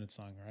probably a 2-minute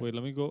song, right? wait,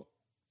 let me go.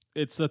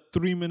 It's a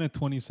 3-minute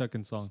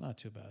 20-second song. It's not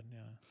too bad, yeah.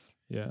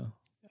 Yeah.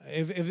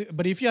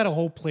 But if you had a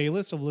whole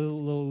playlist of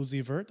Lil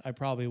Uzi Vert, I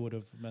probably would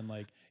have been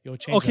like, "Yo,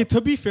 change." Okay, up.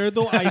 to be fair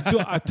though,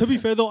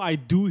 I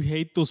do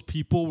hate those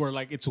people where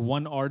like it's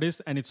one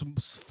artist and it's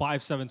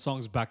 5-7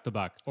 songs back to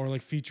back. Or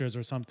like features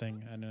or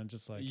something, and then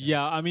just like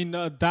Yeah, I mean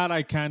that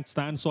I can't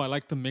stand, so I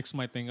like to mix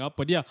my thing up.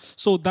 But yeah,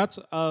 so that's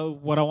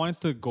what I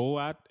wanted to go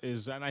at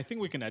is, and I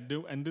think we can end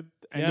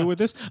it with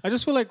this. I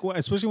just feel like,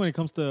 especially when it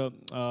comes to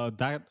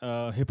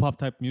that hip hop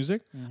type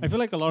music, I feel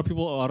like a lot of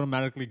people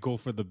automatically go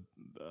for the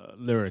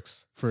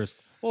lyrics first.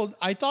 Well,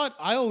 I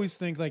always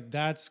think like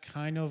that's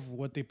kind of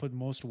what they put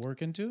most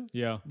work into.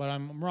 Yeah. But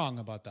I'm wrong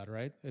about that,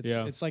 right?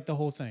 Yeah. It's like the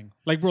whole thing.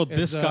 Like, bro, It's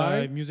this the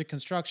guy. music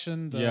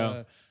construction,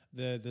 the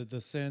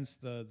synths,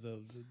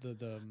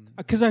 the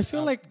Because I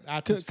feel like,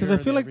 atmosphere, the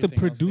everything else they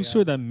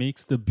producer add. that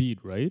makes the beat,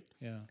 right?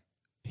 Yeah,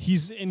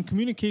 He's in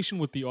communication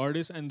with the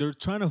artist, and they're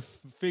trying to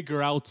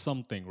figure out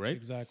something, right?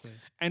 exactly.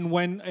 And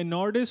when an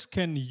artist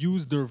can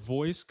use their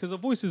voice, because a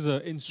voice is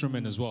an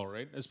instrument as well,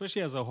 right?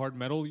 Especially as a hard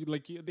metal,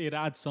 it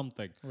adds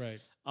something.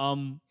 Right.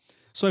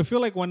 So I feel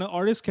like when an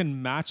artist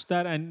can match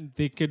that and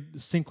they could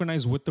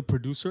synchronize with the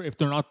producer if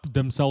they're not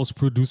themselves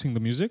producing the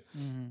music,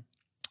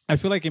 I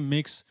feel like it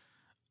makes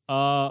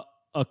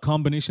a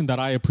combination that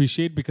I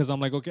appreciate because I'm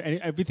like, okay,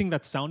 everything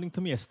that's sounding to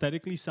me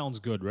aesthetically sounds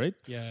good, right?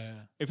 Yeah.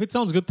 If it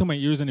sounds good to my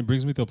ears and it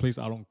brings me to a place,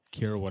 I don't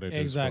care what it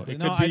is. Exactly. It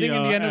No, could I be, think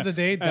in the end of the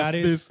day, that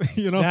is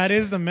that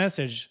is the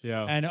message.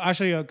 Yeah. And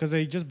actually, because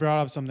I just brought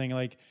up something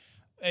like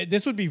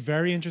this would be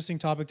very interesting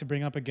topipic to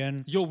bring up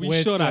again. Yo, we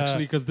with, should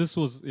actually, because this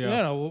was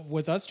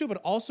with us too, but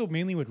also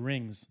mainly with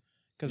rings.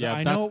 Because Yeah,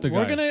 I that's know the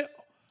we're guy. gonna.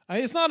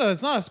 It's not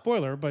a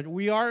spoiler, but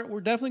we're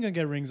definitely gonna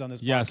get rings on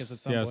this podcast at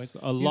some point.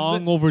 A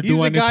long He's overdue,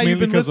 the and it's guy you've mainly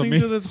been because of listening me.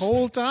 to this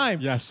whole time.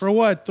 Yes. For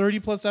what 30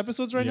 plus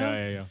episodes right now.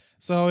 Yeah.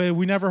 So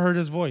we never heard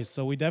his voice.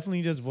 So we definitely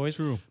need his voice.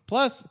 True.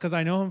 Plus, because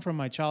I know him from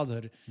my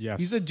childhood. Yes.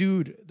 He's a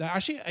dude that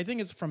actually I think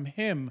it's from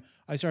him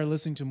I started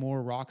listening to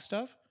more rock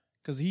stuff.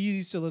 Because he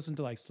used to listen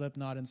to like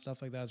Slipknot and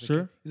stuff like that. As a Sure.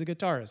 kid. He's a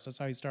guitarist. That's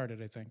how he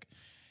started, I think.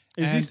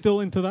 Is he And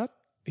still into that?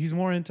 He's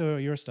more into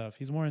your stuff.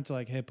 He's more into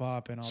like hip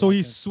hop and all So that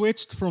he kind of-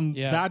 switched from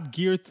Yeah. that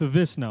gear to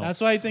this now. That's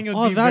why I think it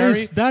would be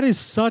that is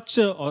such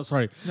a. Oh,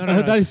 sorry. No,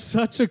 That is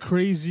such a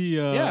crazy.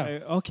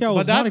 Okay, I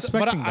was not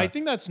expecting but that. I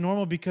think that's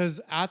normal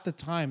because at the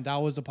time that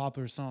was a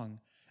popular song.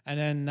 And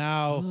then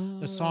now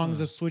the songs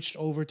have switched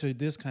over to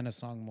this kind of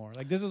song more.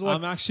 Like this is what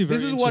I'm actually very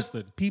this is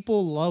interested. what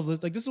people love.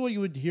 Like this is what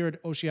you would hear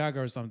at Oshiaga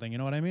or something. You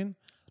know what I mean?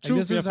 True.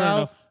 This is fair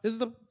enough. this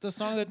is the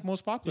song that's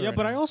most popular. Yeah, right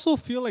but I now. also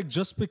feel like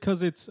just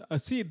because it's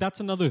see, that's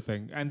another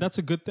thing, and that's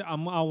a good thing. I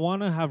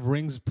want to have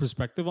Ring's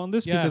perspective on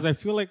this Yeah. because I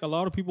feel like a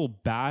lot of people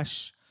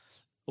bash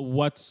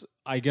what's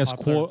I guess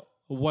Popular.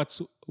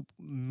 what's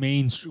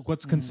mainstream,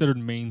 what's considered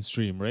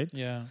mainstream, right?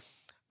 Yeah.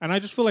 And I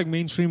just feel like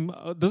mainstream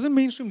doesn't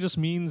mainstream just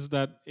means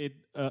that it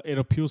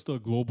appeals to a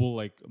global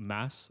like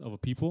mass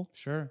of people.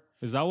 Sure.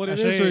 Is that what it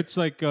is, Actually, or it's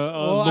like a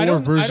Well, I lower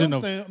don't- version I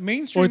of, don't think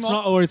mainstream. or it's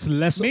not, or it's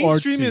less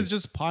Mainstream artsy? is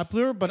just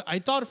popular, but I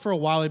thought for a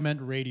while it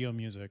meant radio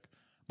music.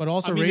 But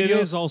also I mean, it radio.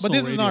 is also but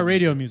this is radio not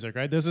radio music,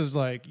 right? This is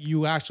like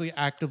you actually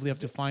actively have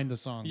to find the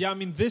song. Yeah, I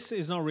mean, this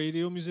is not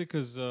radio music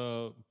because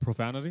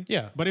profanity.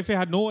 Yeah. But if it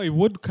had no, it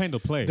would kind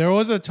of play. There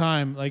was a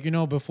time, like,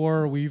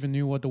 before we even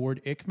knew what the word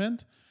ick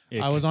meant.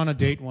 Ick. I was on a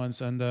date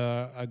once, and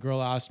a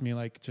girl asked me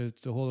like to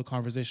hold a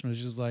conversation. Was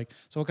just like,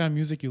 "So what kind of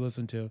music you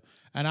listen to?"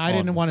 And I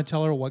didn't want to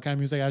tell her what kind of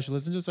music I should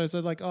listen to, so I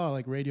said like, "Oh,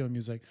 like radio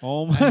music."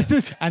 Oh my!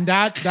 And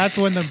that's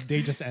when the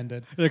day just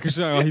ended. Yeah, because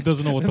he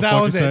doesn't know what the That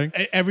fuck was he's it.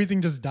 saying.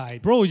 Everything just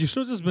died. Bro, you should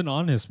have just been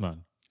honest,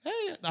 man.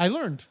 Hey, I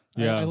learned.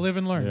 Yeah, I live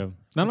and learn. Yeah.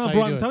 That's No, how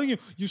bro. you do I'm it. telling you,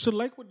 you should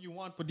like what you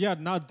want. But yeah,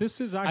 now this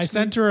is actually. I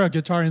sent her a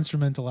guitar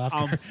instrumental after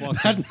I'm fucking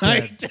that dead.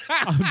 night.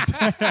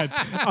 I'm dead.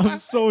 I'm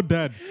so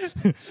dead.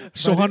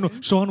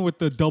 Shohan with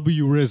the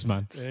W Riz,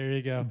 man. There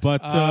you go.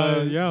 But,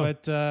 yeah.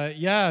 But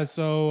yeah.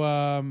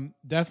 So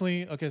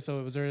definitely. Okay.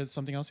 So was there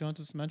something else you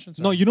wanted to mention?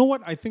 No, you know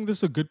what? I think this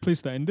is a good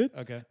place to end it.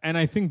 Okay. And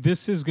I think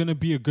this is gonna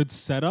be a good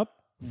setup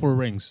for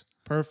Rings.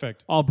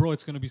 Perfect. Oh, bro,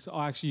 it's gonna be.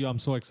 Oh, actually, I'm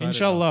so excited.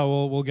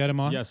 Inshallah, we'll get him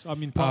on. Yes, I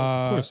mean,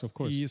 of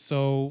course. He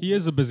He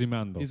is a busy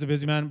man, though. He's a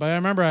busy man. But I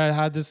remember I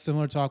had this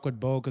similar talk with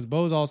Bo because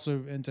Bo's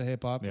also into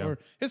hip hop. Yeah. Or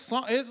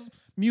his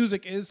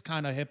music is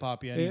kind of hip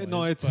hoppy. Anyways,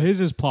 No, it's but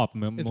his is pop,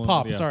 man. It's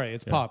pop. Yeah. Sorry,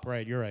 it's Yeah. pop.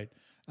 Right, you're right.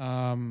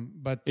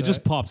 But It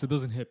just pops. It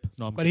doesn't hip.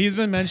 No, I'm But he's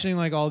been mentioning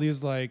like all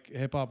these like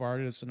hip hop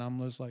artists, and I'm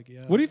just like,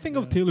 yeah. What do you think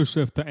of Taylor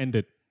Swift to end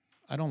it?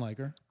 I don't like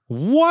her.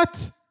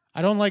 What?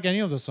 I don't like any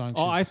of the songs.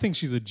 Oh, I She's- think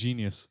she's a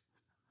genius.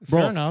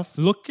 fair Bro, enough.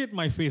 Look at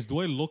my face. Do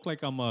I look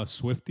like I'm a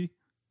Swiftie?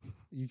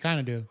 You kind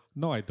of do.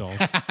 No, I don't.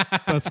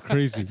 That's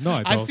crazy. No,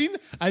 I don't.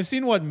 I've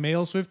seen what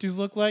male Swifties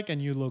look like,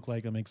 and you look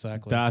like them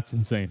exactly. That's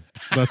insane.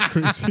 That's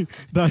crazy.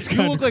 That's You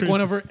kinda look like crazy.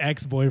 one of her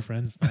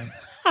ex-boyfriends. Then.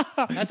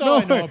 That's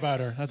all I know way. about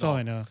her. That's all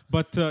I know.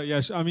 But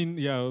yeah, I mean,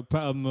 yeah,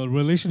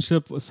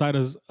 relationship aside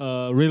as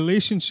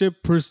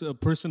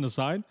person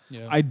aside,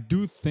 Yeah. I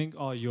do think.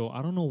 Oh, yo,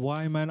 I don't know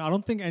why, man. I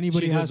don't think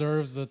anybody She has.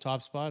 deserves the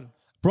top spot.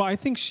 Bro, I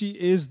think she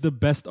is the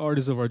best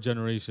artist of our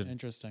generation.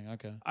 Interesting.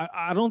 Okay.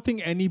 I don't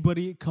think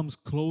anybody comes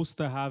close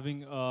to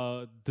having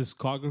a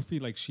discography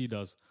like she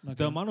does.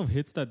 The amount of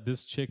hits that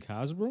this chick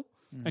has, bro.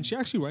 And she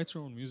actually writes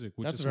her own music,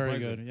 which That's is very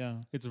surprising. good. Yeah.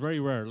 It's very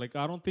rare. Like,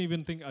 I don't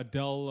even think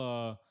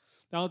Adele.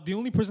 Now, the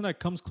only person that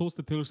comes close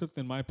to Taylor Swift,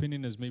 in my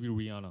opinion, is maybe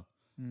Rihanna.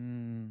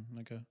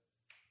 Okay.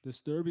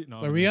 Disturbing.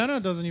 No, But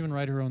Rihanna doesn't even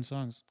write her own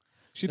songs.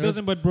 she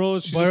doesn't. But bro,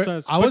 she but just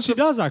does. I But was she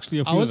does actually.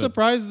 A few I was of them.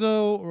 surprised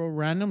though,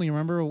 randomly.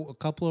 Remember a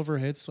couple of her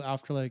hits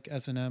after like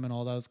S&M and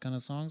all those kind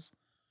of songs.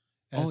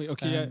 Oh,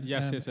 okay. Yeah.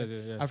 S&M.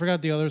 Yes. I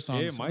forgot the other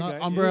songs. my Not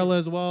guy, Umbrella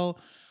as well.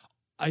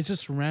 I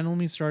just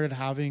randomly started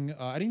having.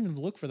 I didn't even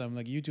look for them,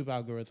 like YouTube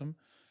algorithm.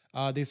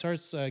 They start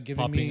giving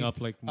Popping me up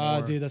like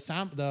more.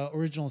 the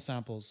original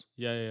samples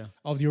Yeah.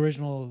 of the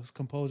original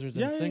composers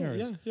and Yeah,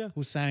 singers yeah.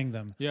 who sang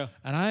them. Yeah.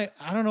 And I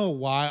don't know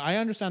why. I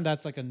understand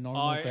that's like a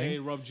normal thing.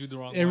 It rubbed you the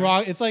wrong It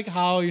way. it's like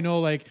how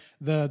like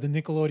the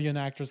Nickelodeon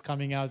actors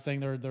coming out saying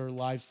their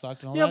lives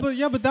sucked and all Yeah,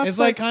 that. but that's it's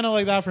like kind of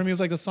like that for me. It's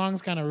like the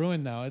song's kind of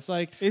ruined now. It's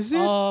like Is it?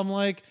 I'm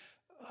like,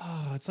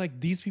 it's like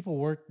these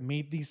people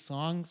made these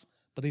songs,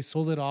 but they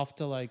sold it off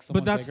to like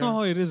someone. But that's bigger. not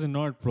how it is in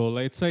art, bro.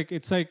 Like it's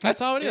like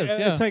That's how it is,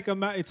 yeah. It's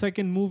like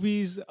in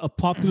movies, a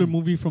popular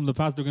movie from the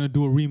past, they're gonna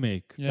do a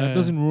remake. Yeah, that yeah.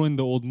 doesn't ruin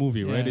the old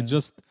movie, right? Yeah.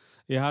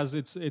 It has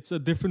it's a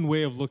different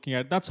way of looking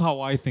at it. That's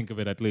how I think of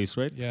it, at least,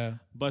 right? Yeah.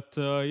 But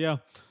yeah,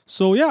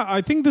 so yeah, I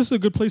think this is a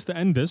good place to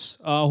end this.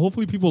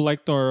 Hopefully, people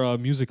liked our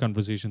music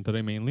conversation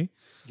today. Mainly,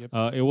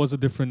 Yep. it was a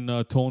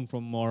different tone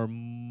from our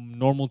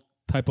normal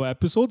type of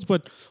episodes,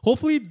 but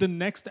hopefully the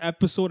next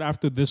episode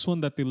after this one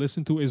that they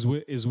listen to is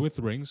with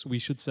Rings. We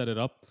should set it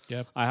up.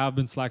 Yep. I have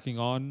been slacking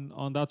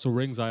on that, so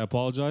Rings, I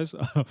apologize.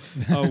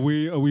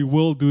 We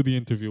will do the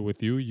interview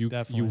with you. You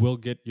Definitely. will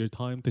get your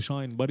time to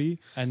shine, buddy.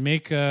 And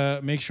make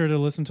sure to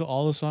listen to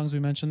all the songs we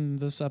mentioned in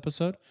this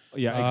episode.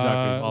 Yeah, exactly.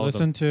 All of them.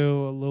 Listen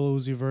to Lil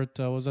Uzi Vert.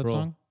 What was that Bro,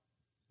 song?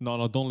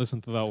 No, don't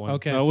listen to that one.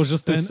 Okay. That was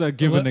just this Then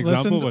given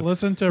example.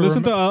 Listen but to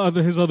listen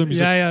to his other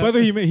music. Yeah, yeah. By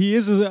the way, he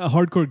is a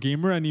hardcore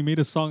gamer, and he made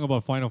a song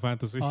about Final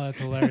Fantasy. Oh, that's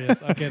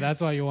hilarious. Okay, that's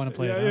why you want to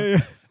play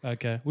it. Huh?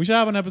 Okay, we should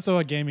have an episode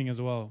of gaming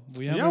as well.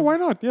 Yeah, why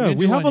not? Yeah, didn't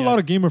we do have a one lot yet.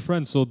 of gamer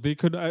friends, so they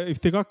could, if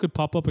they could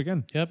pop up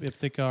again. Yep, if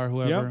Thika or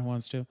whoever Yep.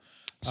 wants to.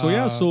 So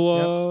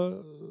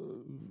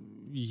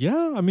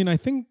yeah, I mean, I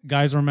think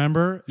Guys,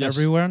 remember Yes.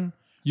 everyone.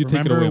 You take it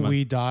remember away, man.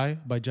 We Die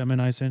by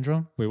Gemini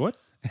Syndrome. Wait, what?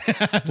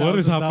 That What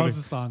is That happening? was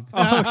the song.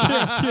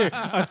 Okay.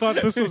 I thought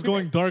this was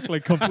going dark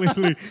like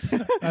completely.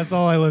 That's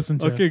all I listened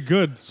to. Okay,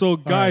 good. So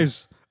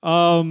guys,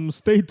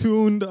 Stay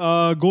tuned.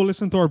 Go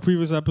listen to our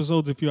previous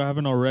episodes if you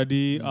haven't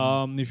already.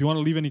 If you want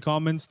to leave any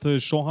comments to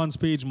Shohan's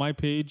page, my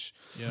page,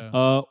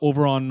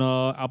 over on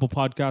Apple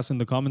Podcasts in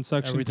the comment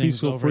section. Everything's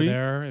Please feel over free.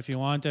 there if you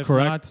want. If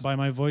Correct. not, by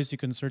my voice, you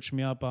can search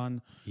me up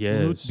on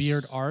Yes.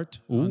 Rootbeard Art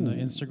on the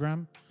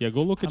Instagram. Yeah,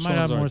 go look I at might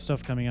have Shohan's more art.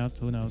 stuff coming out.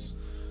 Who knows?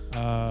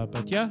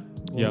 But yeah,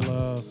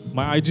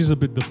 My IG is a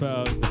bit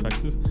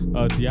defective,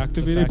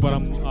 deactivated, but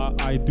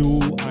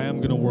I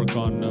am gonna work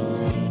on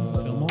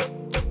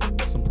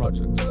some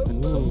projects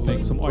and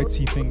some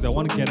artsy things. I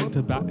want to get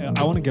into that.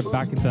 I want to get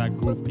back into that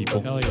groove,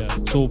 people. Hell yeah!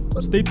 So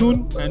stay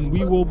tuned, and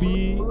we will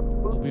be.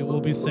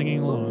 We'll be singing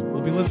along.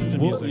 We'll be listening to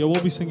music.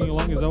 We'll be singing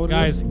along. Is that what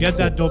Guys, it is? get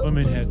that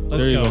dopamine hit.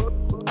 Let's There you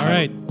go. All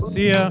right.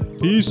 See ya.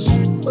 Peace.